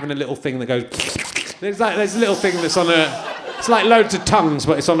then having a little thing that goes. There's a little thing that's on a. It's like loads of tongues,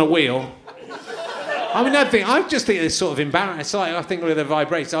 but it's on a wheel. I mean, I just think it's sort of embarrassing. It's like, I think with a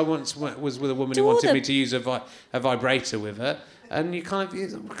vibrator, I once was with a woman who wanted me to use a vibrator with her, and you're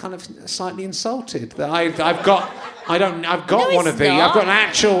kind of slightly insulted that I've got one of these.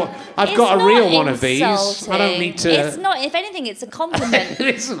 I've got a real one of these. I don't need to. It's not. If anything, it's a compliment.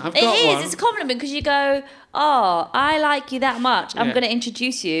 It isn't. I've got one. It's a compliment because you go, oh, I like you that much. I'm going to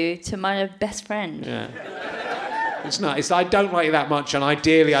introduce you to my best friend. Yeah. It's not. I don't like you that much, and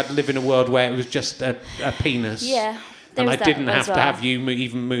ideally, I'd live in a world where it was just a penis. Yeah. And I didn't have to have you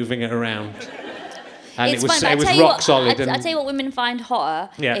even moving it around. And it was rock solid. I tell you what women find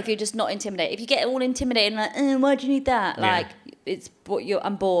hotter if you're just not intimidated. If you get all intimidated and like, why do you need that? Like, it's what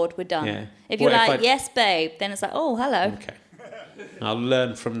I'm bored. We're done. Yeah. If you're yes, babe, then it's like, oh, hello. Okay. I'll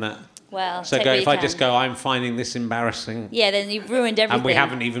learn from that. Well, so if I just go, I'm finding this embarrassing. Yeah, then you've ruined everything. And we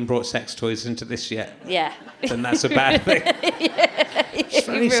haven't even brought sex toys into this yet. Yeah. Then that's a bad thing. It's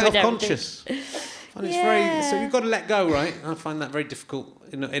very self-conscious. And it's very, so you've got to let go, right? I find that very difficult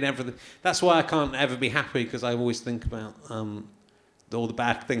in everything. That's why I can't ever be happy, because I always think about all the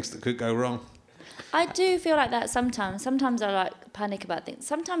bad things that could go wrong. I do feel like that sometimes. Sometimes I panic about things.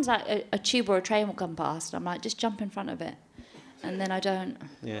 Sometimes a tube or a train will come past, and I'm like, just jump in front of it, and then I don't.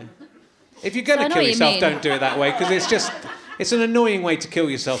 Yeah. If you're going to kill yourself, don't do it that way, because it's an annoying way to kill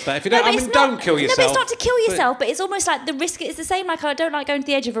yourself. That if you don't, don't kill yourself. No, but it's not to kill yourself, but it's almost like the risk. It's the same. Like I don't like going to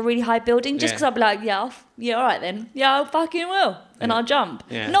the edge of a really high building just because I'll be like, yeah, all right then, I fucking will, and I'll jump.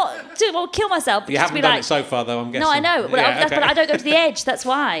 Yeah. Not to kill myself. But you haven't done it so far, though. I'm guessing. No, I know, but I don't go to the edge. That's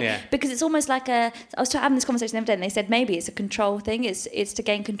why, because it's almost like I was having this conversation the other day, and they said maybe it's a control thing. It's to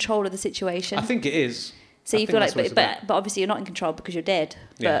gain control of the situation. I think it is. So you feel like, but obviously you're not in control because you're dead.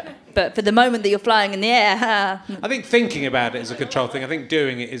 But for the moment that you're flying in the air, I think thinking about it is a control thing. I think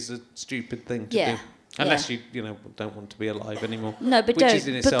doing it is a stupid thing to do, unless you don't want to be alive anymore. No, but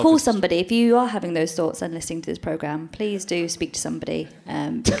don't. But call somebody if you are having those thoughts and listening to this program. Please do speak to somebody,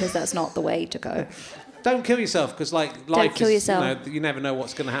 because that's not the way to go. Don't kill yourself, because life is, you never know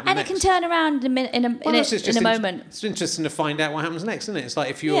what's going to happen next. And it can turn around in a moment. It's interesting to find out what happens next, isn't it? It's like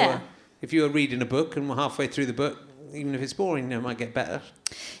if you're reading a book and we're halfway through the book, even if it's boring, it might get better.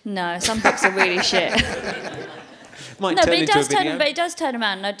 No, some books are really shit. But it does turn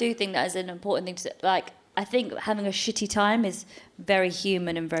around, and I do think that is an important thing to like. I think having a shitty time is very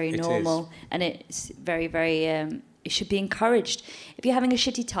human and very normal, and it's very, very. It should be encouraged. If you're having a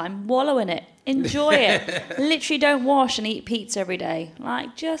shitty time, wallow in it. Enjoy it. Literally don't wash and eat pizza every day.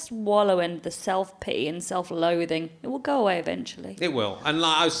 Like, just wallow in the self-pity and self-loathing. It will go away eventually. It will. And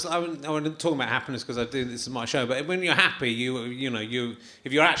like I was talking about happiness because I do this is my show. But when you're happy,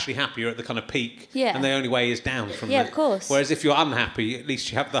 if you're actually happy, you're at the kind of peak. Yeah. And the only way is down from there. Yeah, of course. Whereas if you're unhappy, at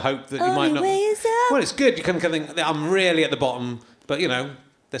least you have the hope that you might not. Only way is up. Well, it's good. You can think I'm really at the bottom, but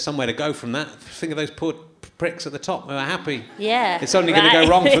there's somewhere to go from that. Think of those poor pricks at the top who are happy. Yeah. It's only going to go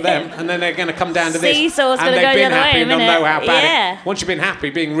wrong for them, and then they're going to come down to this. Seesaw's and they've been happy and they'll know how bad it. Once you've been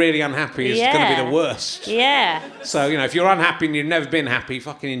happy, being really unhappy is going to be the worst. Yeah. So, if you're unhappy and you've never been happy,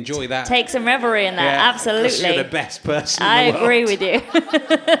 fucking enjoy that. Take some revelry in that, absolutely. You're the best person I in the world. agree with you.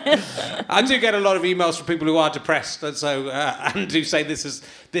 I do get a lot of emails from people who are depressed, and so and do say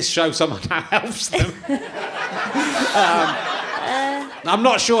this show somehow helps them. I'm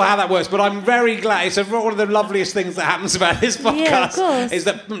not sure how that works, but I'm very glad. It's one of the loveliest things that happens about this podcast is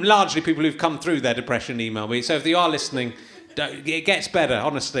that largely people who've come through their depression email me. So if you are listening, it gets better,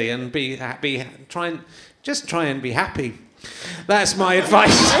 honestly, and be happy. Try and be happy. That's my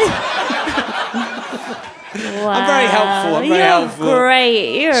advice. Wow. I'm very helpful. You're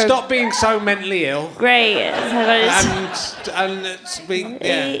great. Stop being so mentally ill. Great.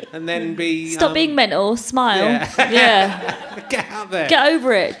 And then be. Stop being mental. Smile. Yeah. Get out there. Get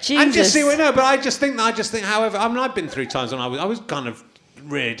over it. Jesus. And just see what but I just think. However, I've been through times when I was kind of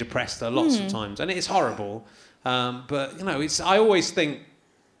really depressed lots of times, and it's horrible. But I always think.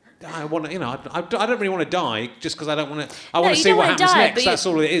 I want to, I don't really want to die just because I don't want to. I want to see what happens next. That's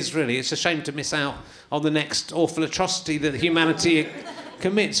all it is, really. It's a shame to miss out on the next awful atrocity that humanity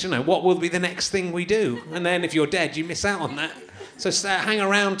commits. What will be the next thing we do? And then if you're dead, you miss out on that. So hang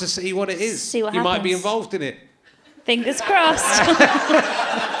around to see what it is. See what you happens. Might be involved in it. Fingers crossed.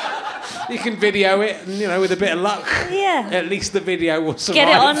 You can video it, and with a bit of luck, at least the video will survive. Get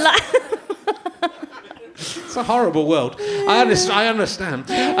it online. It's a horrible world. I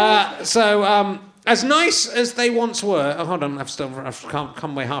understand. As nice as they once were... Oh, hold on, I've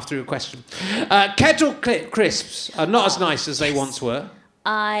come way half through a question. Kettle crisps are not as nice as they once were.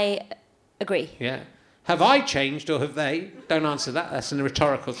 I agree. Yeah. Have I changed or have they? Don't answer that. That's a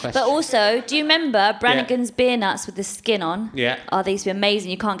rhetorical question. But also, do you remember Brannigan's beer nuts with the skin on? Yeah. Oh, they used to be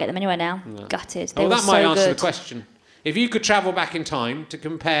amazing. You can't get them anywhere now. No. Gutted. They were that might answer good. the question. If you could travel back in time to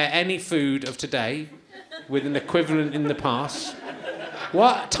compare any food of today with an equivalent in the past,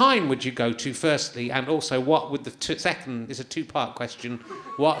 what time would you go to, firstly, and also what would the second is a two-part question.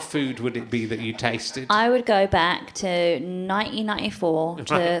 What food would it be that you tasted? I would go back to 1994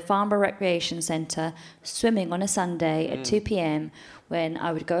 to Farnborough Recreation Centre, swimming on a Sunday at 2 p.m. when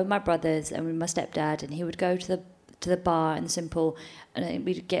I would go with my brothers and with my stepdad, and he would go to the bar in Simple, and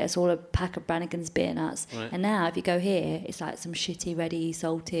we'd get us all a pack of Brannigan's beer nuts. Right. And now, if you go here, it's like some shitty, ready,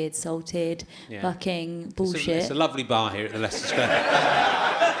 salted, fucking bullshit. It's a lovely bar here at the Leicester Square.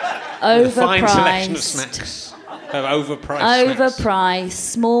 Overpriced. With a fine selection of snacks. Overpriced,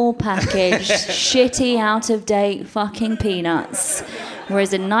 small package, shitty, out-of-date fucking peanuts.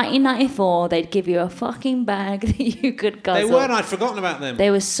 Whereas in 1994, they'd give you a fucking bag that you could guzzle. They weren't. I'd forgotten about them.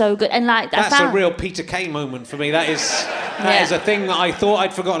 They were so good. And that's a real Peter Kay moment for me. That is a thing that I thought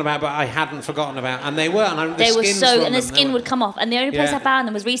I'd forgotten about, but I hadn't forgotten about. And they were. And they were so... And the skin would come off. And the only place I found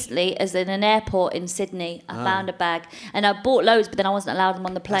them was recently, as in an airport in Sydney. I found a bag. And I bought loads, but then I wasn't allowed them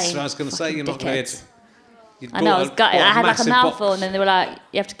on the plane. That's what I was going to say. You're not going to... I know, I was gutted. I had like a mouthful, and then they were like,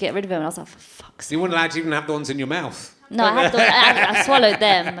 you have to get rid of them. And I was like, for fuck's sake. You weren't allowed to even have the ones in your mouth. No, I swallowed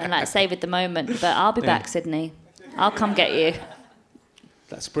them and like savoured the moment. But I'll be back, Sydney. I'll come get you.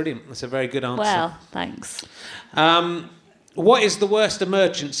 That's brilliant. That's a very good answer. Well, thanks. What is the worst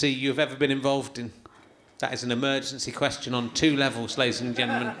emergency you've ever been involved in? That is an emergency question on 2 levels, ladies and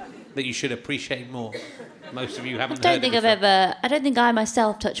gentlemen, that you should appreciate more. Most of you haven't heard it before. I don't think I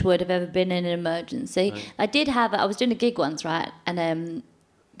myself, touch wood, have ever been in an emergency. Right. I was doing a gig once, right? And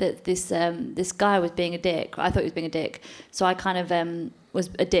this guy was being a dick. I thought he was being a dick. So I kind of was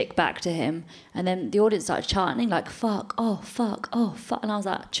a dick back to him. And then the audience started chanting, like, fuck, oh, fuck, oh, fuck. And I was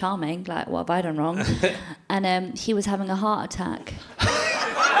like, charming, like, what have I done wrong? And he was having a heart attack.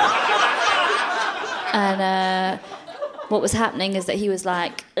 And... what was happening is that he was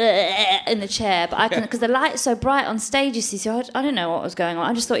like in the chair, but I can, because the light's so bright on stage, you see, so I don't know what was going on.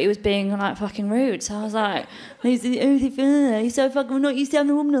 I just thought he was being like fucking rude. So I was like, he's so fucking not used to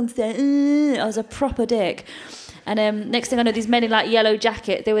having a woman on stage. I was a proper dick. And next thing I know, these men in like yellow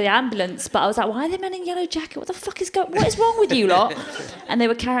jacket, they were the ambulance, but I was like, why are they men in yellow jacket? What the fuck what is wrong with you lot? And they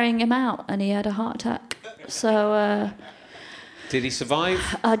were carrying him out, and he had a heart attack. So... Did he survive?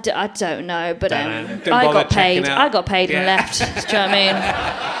 I don't know, but I got paid. I got paid and left. Do you know what I mean?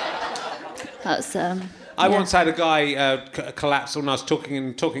 That's. I once had a guy collapse when I was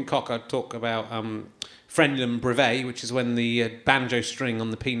talking cock. I'd talk about frenulum breve, which is when the banjo string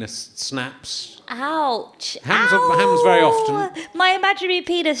on the penis snaps. Ouch! Happens very often. My imaginary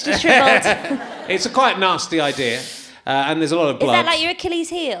penis just shriveled. It's a quite nasty idea. And there's a lot of blood. Is that like your Achilles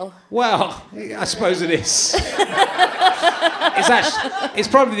heel? Well, I suppose it is. It's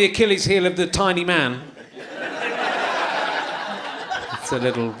probably the Achilles heel of the tiny man. It's a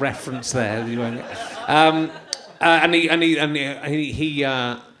little reference there. And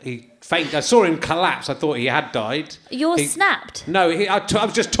he fainted. I saw him collapse. I thought he had died. Yours snapped? No, I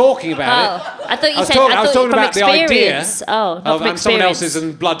was just talking about it. I thought you said. I was talking about experience. The idea of someone else's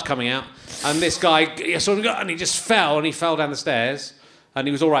and blood coming out. And this guy, and he just fell, and he fell down the stairs, and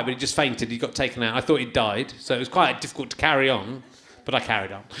he was all right, but he just fainted. He got taken out. I thought he'd died, so it was quite difficult to carry on, but I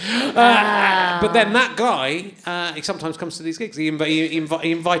carried on. But then that guy, he sometimes comes to these gigs. He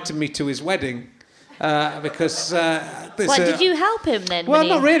invited me to his wedding because... did you help him then? Well,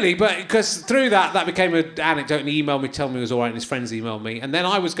 not really, but because through that became an anecdote, and he emailed me, telling me it was all right, and his friends emailed me. And then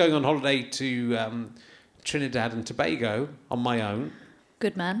I was going on holiday to Trinidad and Tobago on my own.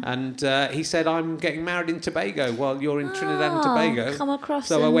 Good man. And he said, I'm getting married in Tobago while you're in Trinidad and Tobago. Come across.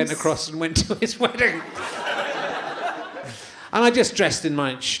 So I went across and went to his wedding. And I just dressed in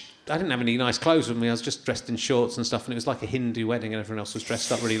I didn't have any nice clothes with me. I was just dressed in shorts and stuff, and it was like a Hindu wedding, and everyone else was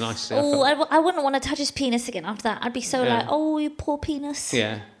dressed up really nicely. I wouldn't want to touch his penis again after that. I'd be so like, oh, you poor penis.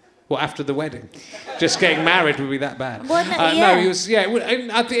 Yeah. Well, after the wedding. Just getting married would be that bad. No, he was,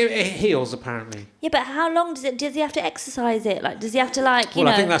 it heals, apparently. Yeah, but how long does he have to exercise it? Like, does he have to, I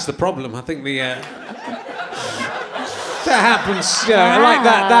think that's the problem. I think that happens, like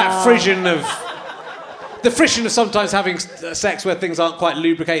that frisson of... The friction of sometimes having sex where things aren't quite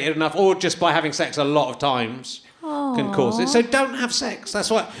lubricated enough, or just by having sex a lot of times. can cause it. So don't have sex. That's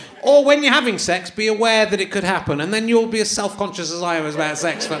what. Or when you're having sex, be aware that it could happen, and then you'll be as self-conscious as I am about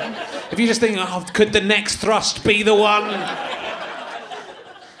sex. But if you just think, could the next thrust be the one?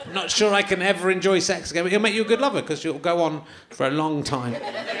 I'm not sure I can ever enjoy sex again. But it'll make you a good lover because you'll go on for a long time,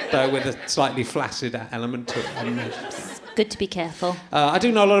 though with a slightly flaccid element to it. Good to be careful. I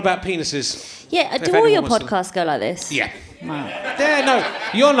do know a lot about penises. Yeah, do all your podcasts go like this? Yeah. Wow. Yeah, no,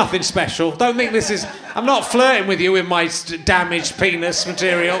 you're nothing special. Don't think this is... I'm not flirting with you with my damaged penis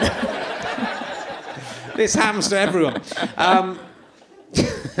material. This happens to everyone.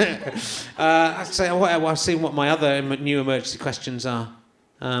 I'd say, I've seen what my other new emergency questions are.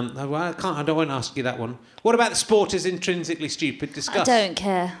 I won't ask you that one. What about the sport is intrinsically stupid? Discuss. I don't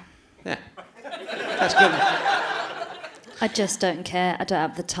care. Yeah. That's good. I just don't care. I don't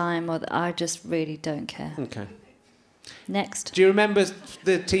have the time, I just really don't care. Okay. Next. Do you remember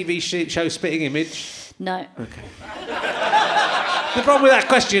the TV show Spitting Image? No. Okay. The problem with that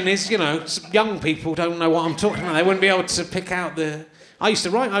question is, young people don't know what I'm talking about. They wouldn't be able to pick out the... I used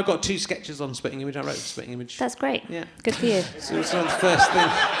to write. I've got 2 sketches on Spitting Image. I wrote Spitting Image. That's great. Yeah. Good for you. So it was one of the first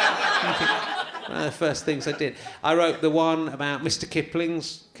things. One of the first things I did. I wrote the one about Mr.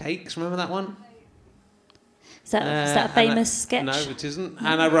 Kipling's cakes. Remember that one? Is that a famous sketch? No, it isn't.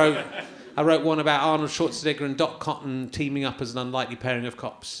 And I wrote one about Arnold Schwarzenegger and Doc Cotton teaming up as an unlikely pairing of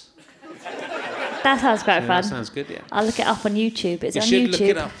cops. That sounds quite fun. That sounds good, yeah. I'll look it up on YouTube. It's on YouTube.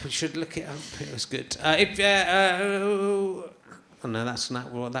 You should look it up. It was good. No,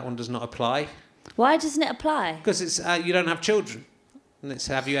 that one does not apply. Why doesn't it apply? Because it's you don't have children. And it's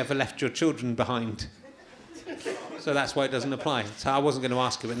have you ever left your children behind? So that's why it doesn't apply. So I wasn't going to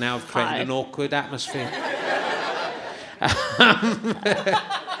ask you, but now I've created an awkward atmosphere.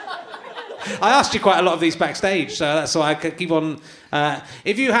 I asked you quite a lot of these backstage, so that's why I could keep on...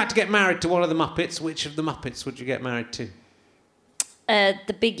 if you had to get married to one of the Muppets, which of the Muppets would you get married to?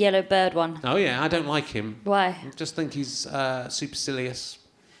 The big yellow bird one. Oh, yeah, I don't like him. Why? I just think he's supercilious.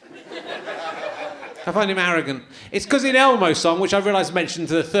 I find him arrogant. It's because in Elmo's song, which I've realised I mentioned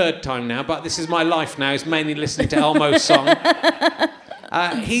for the 3rd time now, but this is my life now, is mainly listening to Elmo's song.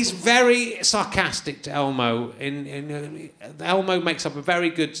 He's very sarcastic to Elmo. Elmo makes up a very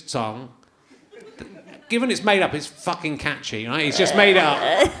good song. Given it's made up, it's fucking catchy, right? He's just made it up.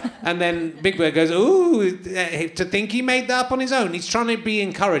 And then Big Bird goes, ooh, to think he made that up on his own. He's trying to be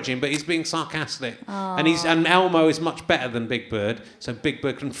encouraging, but he's being sarcastic. And Elmo is much better than Big Bird, so Big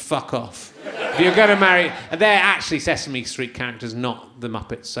Bird can fuck off. If you're going to marry... They're actually Sesame Street characters, not the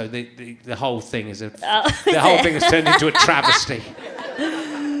Muppets, so the whole thing is whole thing has turned into a travesty.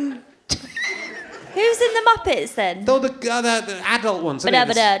 Who's in the Muppets then? The adult ones. They're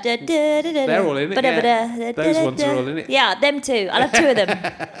all in it. Yeah. Those ones are all in it. Yeah, them too. I'll have 2 of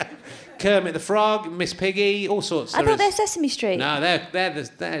them. Kermit the Frog, Miss Piggy, all sorts. I thought they're Sesame Street. No, they're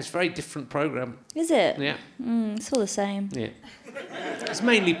it's a very different programme. Is it? Yeah. It's all the same. Yeah. It's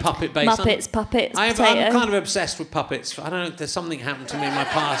mainly puppet based. Puppets. I'm kind of obsessed with puppets. I don't know if there's something happened to me in my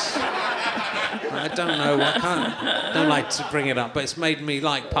past. I don't know. I don't like to bring it up, but it's made me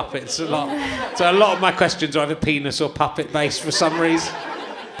like puppets a lot. So a lot of my questions are either penis or puppet based for some reason.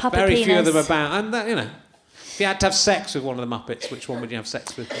 Very few of them about. And if you had to have sex with one of the Muppets, which one would you have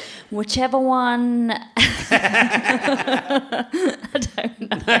sex with? Whichever one. I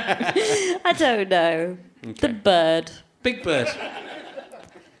don't know. Okay. The bird. Big Bird.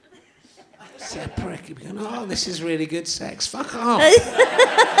 See a prick, you'd be going, oh, this is really good sex. Fuck off.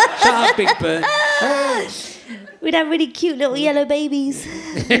 Shut up, Big Bird. We'd have really cute little yellow babies.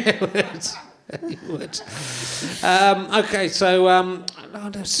 You would. Okay, so...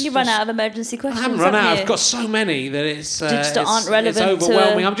 you run out of emergency questions, I haven't run out. I've got so many that it's aren't relevant. It's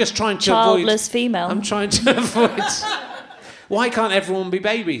overwhelming. I'm just trying to childless female. I'm trying to avoid... Why can't everyone be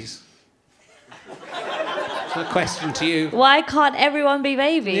babies? A question to you. Why can't everyone be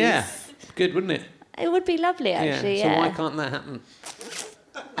babies? Yeah, good, wouldn't it? It would be lovely, actually. So why can't that happen?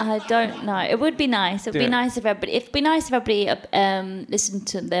 I don't know. It would be nice. It'd be nice if everybody. Listened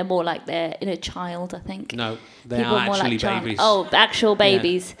to. They're more like their inner child. I think. No, they are actually babies. Oh, actual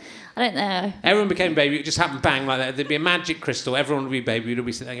babies. Yeah. I don't know. Everyone became baby. It just happened bang like that. There'd be a magic crystal. Everyone would be baby. Would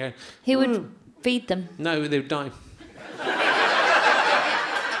be sitting there going. Who would feed them? No, they would die.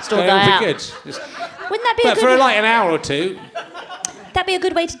 Still die out. Good. Wouldn't that be a good... for like an hour or 2. That'd be a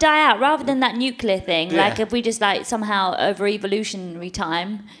good way to die out, rather than that nuclear thing. Yeah. Like if we just somehow over evolutionary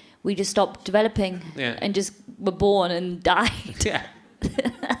time, we just stopped developing and just were born and died. Yeah. Be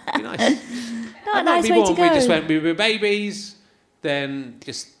nice. Not a nice way to go. We just went, we were babies, then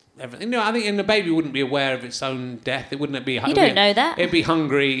just everything. I think a baby wouldn't be aware of its own death. It wouldn't be... You don't know that. It'd be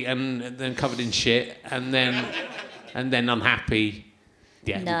hungry and then covered in shit, and then... and then unhappy.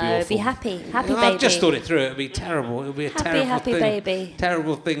 Yeah, no, be happy. Happy baby. I've just thought it through. It'd be terrible. It'd be a happy baby.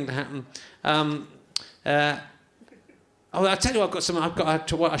 Terrible thing to happen. I'll tell you,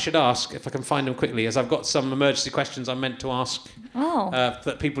 what I should ask, if I can find them quickly, is I've got some emergency questions I'm meant to ask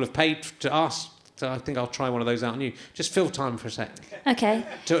that people have paid to ask. So I think I'll try one of those out on you. Just fill time for a sec. Okay.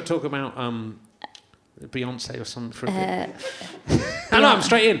 Talk about Beyonce or something for a bit. I'm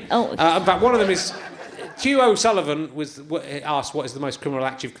straight in. Oh. In fact, one of them is... Hugh O'Sullivan asked what is the most criminal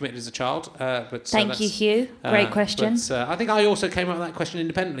act you've committed as a child. Thank you, Hugh. Great question. I think I also came up with that question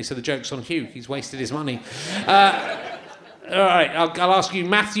independently, so the joke's on Hugh. He's wasted his money. All right, I'll ask you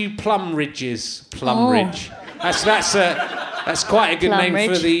Matthew Plumridge's Plumridge. That's quite a good name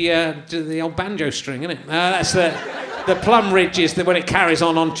for the old banjo string, isn't it? That's the Plumridge is when it carries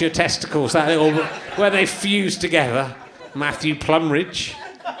onto your testicles, that little where they fuse together. Matthew Plumridge.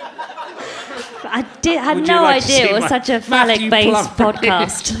 I had no idea it was such a phallic-based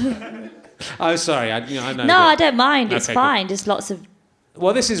podcast. Oh, sorry, I know. No, I don't mind. It's fine. Just lots of...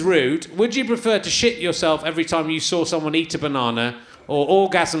 Well, this is rude. Would you prefer to shit yourself every time you saw someone eat a banana, or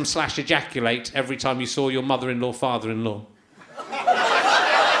orgasm/ejaculate every time you saw your mother-in-law, father-in-law?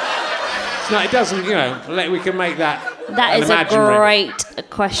 No, it doesn't, we can make that. That is a great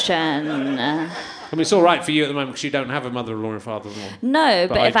question. I mean, it's all right for you at the moment because you don't have a mother-in-law and father-in-law. No,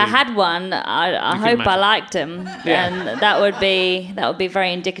 but if I had one, I hope I liked him, and that would be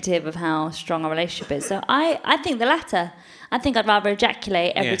very indicative of how strong our relationship is. So I think the latter. I think I'd rather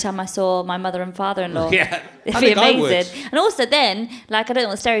ejaculate every time I saw my mother and father-in-law. Yeah, it'd be amazing. And also then, I don't know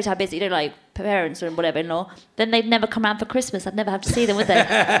what the stereotype is that you don't like parents or whatever-in-law, then they'd never come around for Christmas. I'd never have to see them, would they?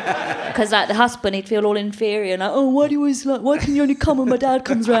 Because the husband, he'd feel all inferior and why can you only come when my dad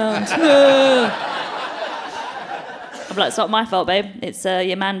comes round? I'm like, it's not my fault, babe. It's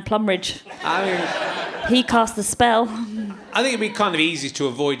your man Plumridge. He cast the spell. I think it'd be kind of easy to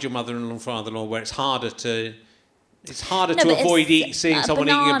avoid your mother-in-law and father-in-law, where it's harder to avoid seeing someone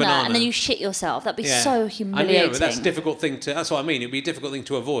eating a banana. And then you shit yourself. That'd be so humiliating. But that's a difficult thing to... That's what I mean. It'd be a difficult thing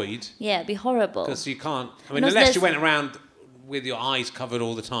to avoid. Yeah, it'd be horrible. Because you can't... unless you went around with your eyes covered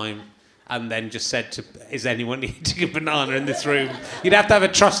all the time and then just said is anyone eating a banana in this room? You'd have to have a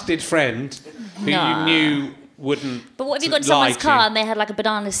trusted friend who you knew wouldn't... But what if you got in someone's car and they had a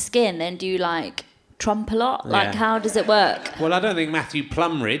banana skin? Then do you trump a lot? How does it work? Well, I don't think Matthew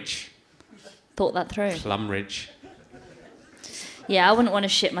Plumridge thought that through. Plumridge. Yeah, I wouldn't want to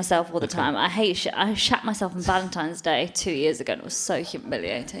shit myself all the time. I hate shit. I shat myself on Valentine's Day 2 years ago and it was so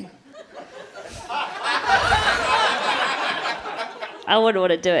humiliating. I wouldn't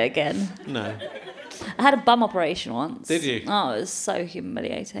want to do it again. No. I had a bum operation once. Did you? Oh, it was so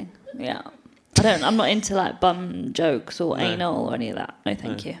humiliating. Yeah. I'm not into bum jokes or anal or any of that. No,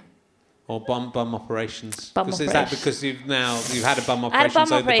 thank you. Or bum operations. Bum operation. Is that because you've had a bum operation? I had a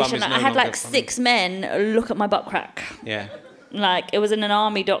bum operation. The bum is I had 6 men look at my butt crack. Yeah. It was in an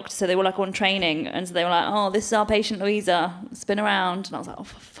army doctor, so they were on training, and so they were like, "Oh, this is our patient Luisa, spin around," and I was like, "Oh,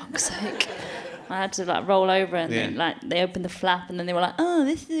 for fuck's sake!" I had to roll over, and then they opened the flap, and then they were like, "Oh,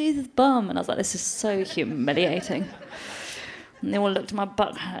 this is Luisa's bum," and I was like, "This is so humiliating." And they all looked at my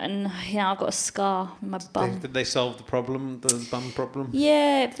butt, and I've got a scar on my bum. Did they solve the bum problem?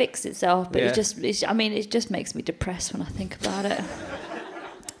 Yeah, it fixed itself, but it just makes me depressed when I think about it.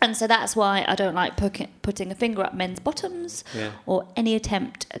 And so that's why I don't like putting a finger up men's bottoms or any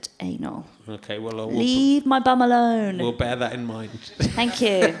attempt at anal. Okay, well... Leave my bum alone. We'll bear that in mind. Thank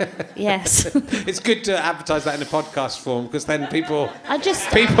you. Yes. It's good to advertise that in a podcast form because then people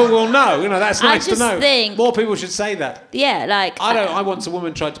will know. That's nice to know. Think, more people should say that. Yeah, I once a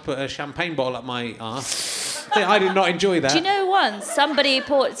woman tried to put a champagne bottle up my arse. I did not enjoy that. Do you know once somebody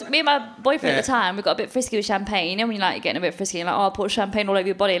poured... Me and my boyfriend at the time, we got a bit frisky with champagne. When you're getting a bit frisky, you're I'll pour champagne all over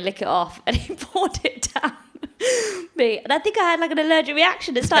your body and lick it off. And he poured it down me. And I think I had an allergic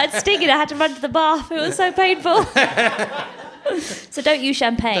reaction. It started stinging. I had to run to the bath. It was so painful. So don't use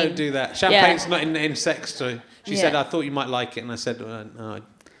champagne. Don't do that. Champagne's not in sex toy. She said, I thought you might like it. And I said, no,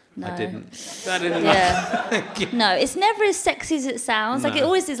 I didn't. I didn't like it. No, it's never as sexy as it sounds. It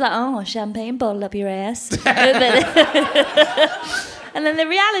always is champagne bottle up your ass. And then the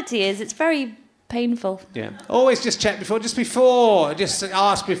reality is it's very painful. Yeah. Always just check before. Just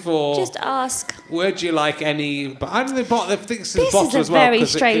ask before. Just ask. Would you like any... But I don't know the things in the bottle as well. This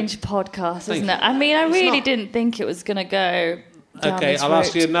is a very strange podcast, isn't it? I mean, I really didn't think it was going to go... Okay, I'll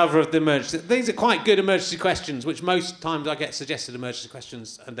ask you another of the emergency... These are quite good emergency questions, which most times I get suggested emergency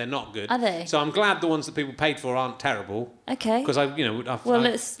questions and they're not good. Are they? So I'm glad the ones that people paid for aren't terrible. Okay. Because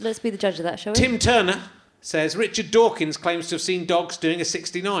let's be the judge of that, shall we? Tim Turner says, Richard Dawkins claims to have seen dogs doing a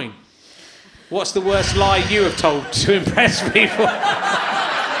 69. What's the worst lie you have told to impress people?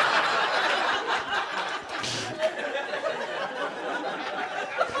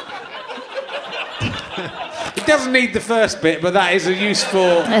 It doesn't need the first bit, but that is a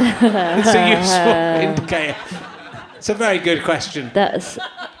useful... it's a useful indicator. It's a very good question.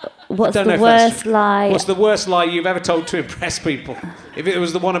 What's the worst lie? What's the worst lie you've ever told to impress people? If it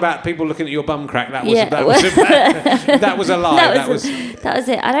was the one about people looking at your bum crack, that was a lie. That was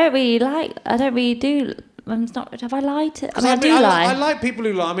it. I don't really do. Have I lied? I do lie. I like people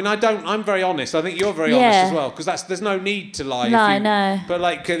who lie. I mean, I don't. I'm very honest. I think you're very honest as well, because there's no need to lie. No. But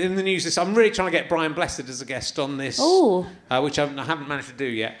like in the news, I'm really trying to get Brian Blessed as a guest on this, which I haven't managed to do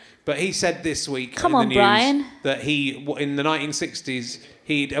yet. But he said this week in the news Brian. that in the 1960s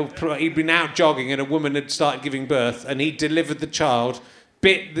he'd been out jogging and a woman had started giving birth and he delivered the child,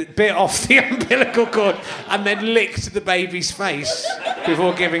 bit off the umbilical cord and then licked the baby's face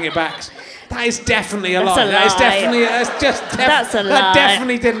before giving it back. That is definitely a lie. That's a lie. That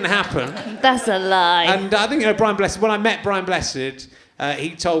definitely didn't happen. That's a lie. And I think Brian Blessed. When I met Brian Blessed,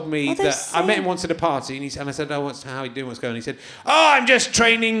 he told me that I met him once at a party, and I said, "Oh, how are you doing? What's going on?" He said, "Oh, I'm just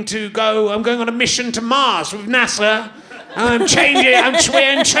training to go. I'm going on a mission to Mars with NASA. I'm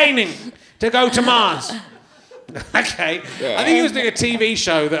training to go to Mars." Okay, yeah. I think he was doing a TV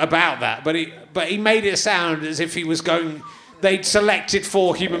show about that, but he made it sound as if he was going. They'd selected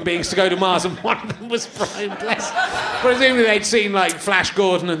 4 human beings to go to Mars, and one of them was Brian Blessed. Presumably they'd seen like Flash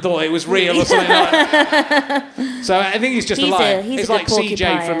Gordon and thought it was real or something like that. So I think he's just a liar. It's like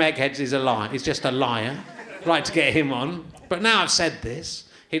CJ from Eggheads is a liar. He's just a liar. Right to get him on. But now I've said this.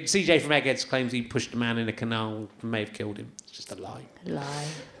 CJ from Eggheads claims he pushed a man in a canal and may have killed him. It's just a lie.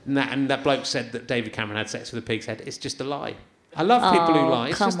 And that bloke said that David Cameron had sex with a pig's head. It's just a lie. I love people who lie.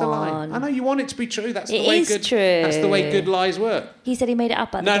 It's just a lie. I know you want it to be true. That's the way good lies work. He said he made it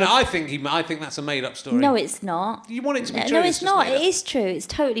up. No, I think that's a made-up story. No, it's not. You want it to be true. No, it's not. It is true. It's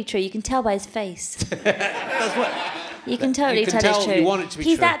totally true. You can tell by his face. That's what. You can totally tell it's true. You want it to be true.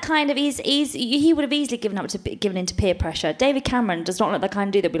 He's that kind of. He would have easily given into peer pressure. David Cameron does not look the kind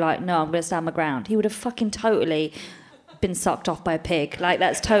of dude that'd be like, no, I'm going to stand my ground. He would have fucking totally been sucked off by a pig. Like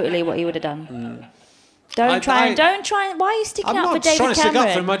that's totally what he would have done. Mm. Don't try. Why are you sticking up for David Cameron? I'm not trying to stick up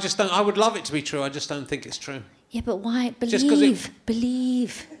for him. I just don't. I would love it to be true. I just don't think it's true. Yeah, but why? Believe.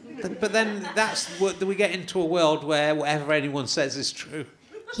 But then we get into a world where whatever anyone says is true.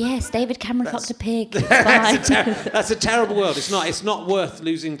 Yes, David Cameron fucked a pig. That's a terrible world. It's not worth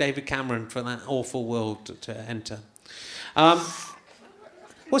losing David Cameron for that awful world to enter.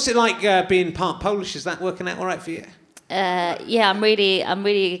 What's it like being part Polish? Is that working out all right for you? Yeah, I'm really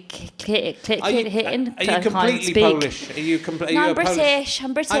hitting. Are you completely Polish? I'm British.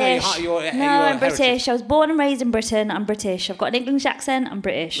 I'm British. I'm British. I was born and raised in Britain. I'm British. I've got an English accent. I'm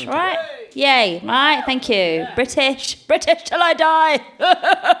British. Okay. All right? Yay. Right? Thank you. British till I die.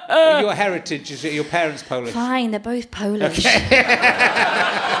 Your heritage, is it your parents Polish? Fine, they're both Polish. Okay.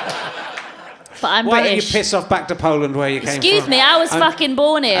 But I'm Why British. don't you piss off back to Poland where you came from? Excuse me, I was fucking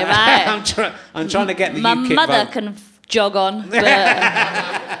born here, right? I'm trying to get the My UKIP mother vote. can jog on, but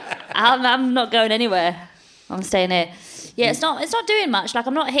I'm not going anywhere. I'm staying here. Yeah, it's not doing much. Like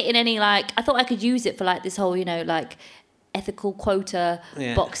I'm not hitting any I thought I could use it for this whole ethical quota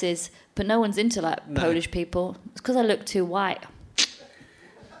boxes, but no one's into Polish people. It's because I look too white.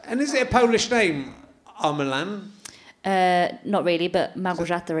 And is it a Polish name, Omielan? Not really, but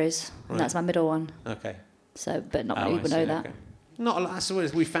Małgorzata is. Right. And that's my middle one. Okay. So, but not many people know that. Okay. Not a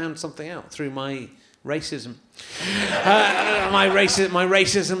lot. We found something out through my racism. My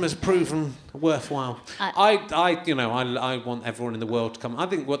racism has proven worthwhile. I want everyone in the world to come. I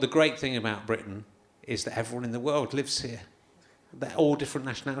think what the great thing about Britain is that everyone in the world lives here. That all different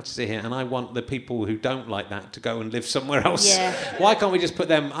nationalities are here, and I want the people who don't like that to go and live somewhere else. Yeah. Why can't we just put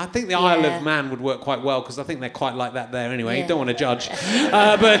them? I think the Isle of Man would work quite well because I think they're quite like that there anyway. Yeah. You don't want to judge,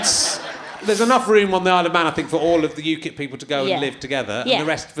 but there's enough room on the Isle of Man, I think, for all of the UKIP people to go and live together, and the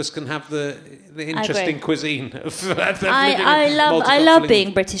rest of us can have the interesting cuisine of I love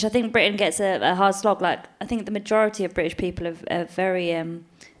being British. I think Britain gets a hard slog. I think the majority of British people are very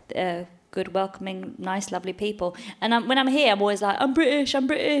good, welcoming, nice, lovely people. And when I'm here, I'm always like, I'm British.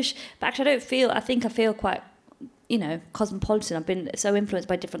 But actually, I think I feel quite, cosmopolitan. I've been so influenced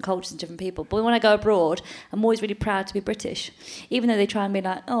by different cultures and different people. But when I go abroad, I'm always really proud to be British. Even though they try and be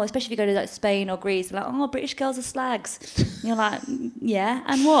like, oh, especially if you go to Spain or Greece, they're like, oh, British girls are slags. And you're like, yeah,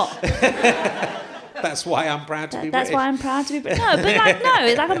 and what? That's why I'm proud to be British. That's why I'm proud to be British. No, but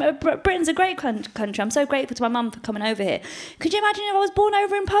it's like Britain's a great country. I'm so grateful to my mum for coming over here. Could you imagine if I was born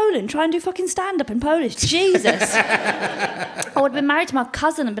over in Poland, trying to do fucking stand-up in Polish? Jesus. I would have been married to my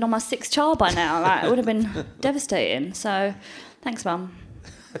cousin and been on my 6th child by now. Like, it would have been devastating. So, thanks, Mum.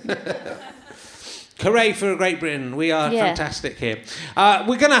 Hooray for Great Britain. We are fantastic here.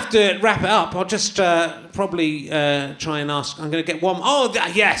 We're going to have to wrap it up. I'll just probably try and ask. I'm going to get one. Oh,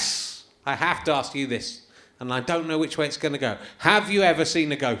 yes. I have to ask you this. And I don't know which way it's going to go. Have you ever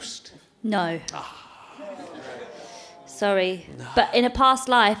seen a ghost? No. Sorry. No. But in a past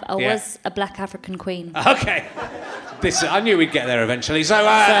life, I was a black African queen. Okay. I knew we'd get there eventually. So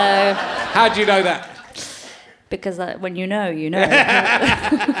how do you know that? Because when you know, you know.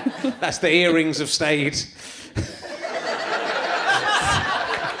 That's the earrings have stayed.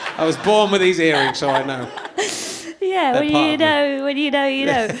 I was born with these earrings, so I know. Yeah, when you know, you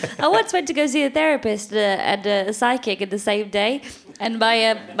know. I once went to go see a therapist and a psychic in the same day, and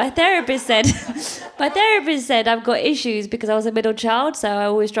my therapist said, I've got issues because I was a middle child, so I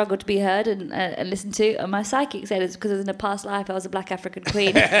always struggled to be heard and listened to. And my psychic said it's because in a past life I was a black African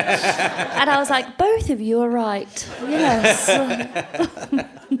queen. And I was like, both of you are right. Yes.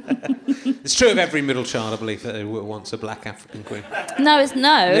 It's true of every middle child, I believe, that they were once a black African queen. No.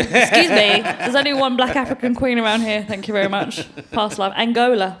 Excuse me. There's only one black African queen around here. Thank you very much. Past life.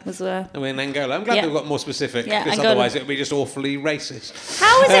 Angola was where. Oh, in Angola. I'm glad they've got more specific, because otherwise it would be just awfully racist.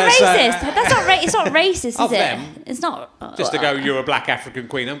 How is it racist? That's not it's not racist, is of it? Them, it's not. Just to go, you're a black African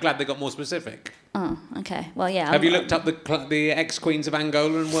queen. I'm glad they got more specific. Oh, okay. Well, yeah. Have you looked up the ex-queens of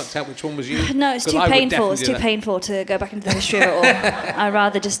Angola and worked out which one was you? No, it's too painful. It's too painful to go back into the history of it all. I'd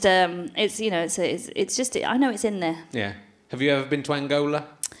rather just it's just I know it's in there. Yeah. Have you ever been to Angola?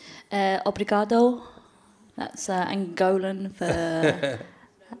 Obrigado. That's Angolan for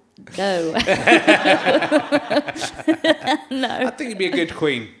no. No. I think you'd be a good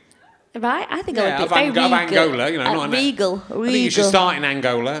queen. Right? I think I would be very regal. Of Angola, not regal. I think you should start in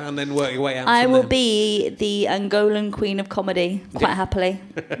Angola and then work your way out. I will be the Angolan queen of comedy, quite happily.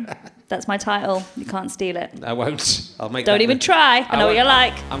 That's my title. You can't steal it. I won't. I'll make. Don't even try. I know what you're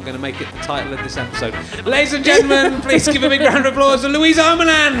like. I'm going to make it the title of this episode. Ladies and gentlemen, please give a big round of applause to Luisa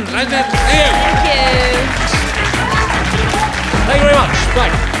Omielan. Thank you. Thank you very much.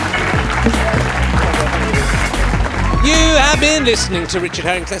 Right. You have been listening to Richard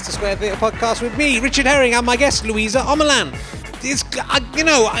Herring's Leicester Square Theatre podcast with me, Richard Herring, and my guest, Luisa Omielan.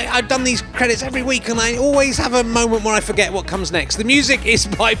 I've done these credits every week, and I always have a moment where I forget what comes next. The music is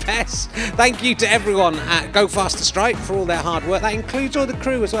by Bess. Thank you to everyone at Go Faster Stripe for all their hard work. That includes all the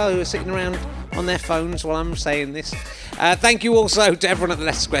crew as well, who are sitting around on their phones while I'm saying this. Thank you also to everyone at the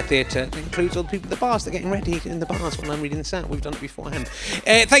Leicester Square Theatre. It includes all the people at the bars. They're getting ready in the bars when I'm reading this out. We've done it beforehand.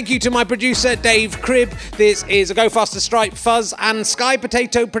 Thank you to my producer, Dave Cribb. This is a Go Faster Stripe, Fuzz and Sky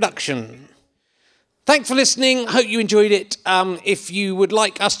Potato production. Thanks for listening. Hope you enjoyed it. If you would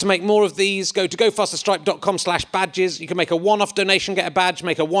like us to make more of these, go to gofasterstripe.com/badges. You can make a one-off donation, get a badge,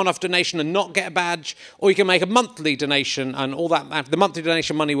 make a one-off donation and not get a badge, or you can make a monthly donation, and all that. The monthly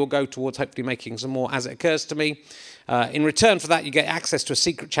donation money will go towards hopefully making some more As It Occurs to Me. In return for that, you get access to a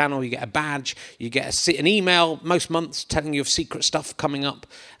secret channel, you get a badge, you get an email most months telling you of secret stuff coming up.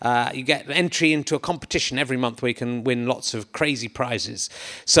 You get an entry into a competition every month where you can win lots of crazy prizes.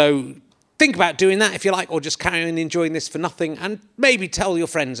 So think about doing that if you like, or just carry on enjoying this for nothing, and maybe tell your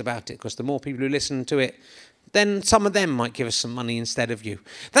friends about it, because the more people who listen to it, then some of them might give us some money instead of you.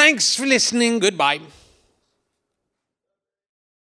 Thanks for listening. Goodbye.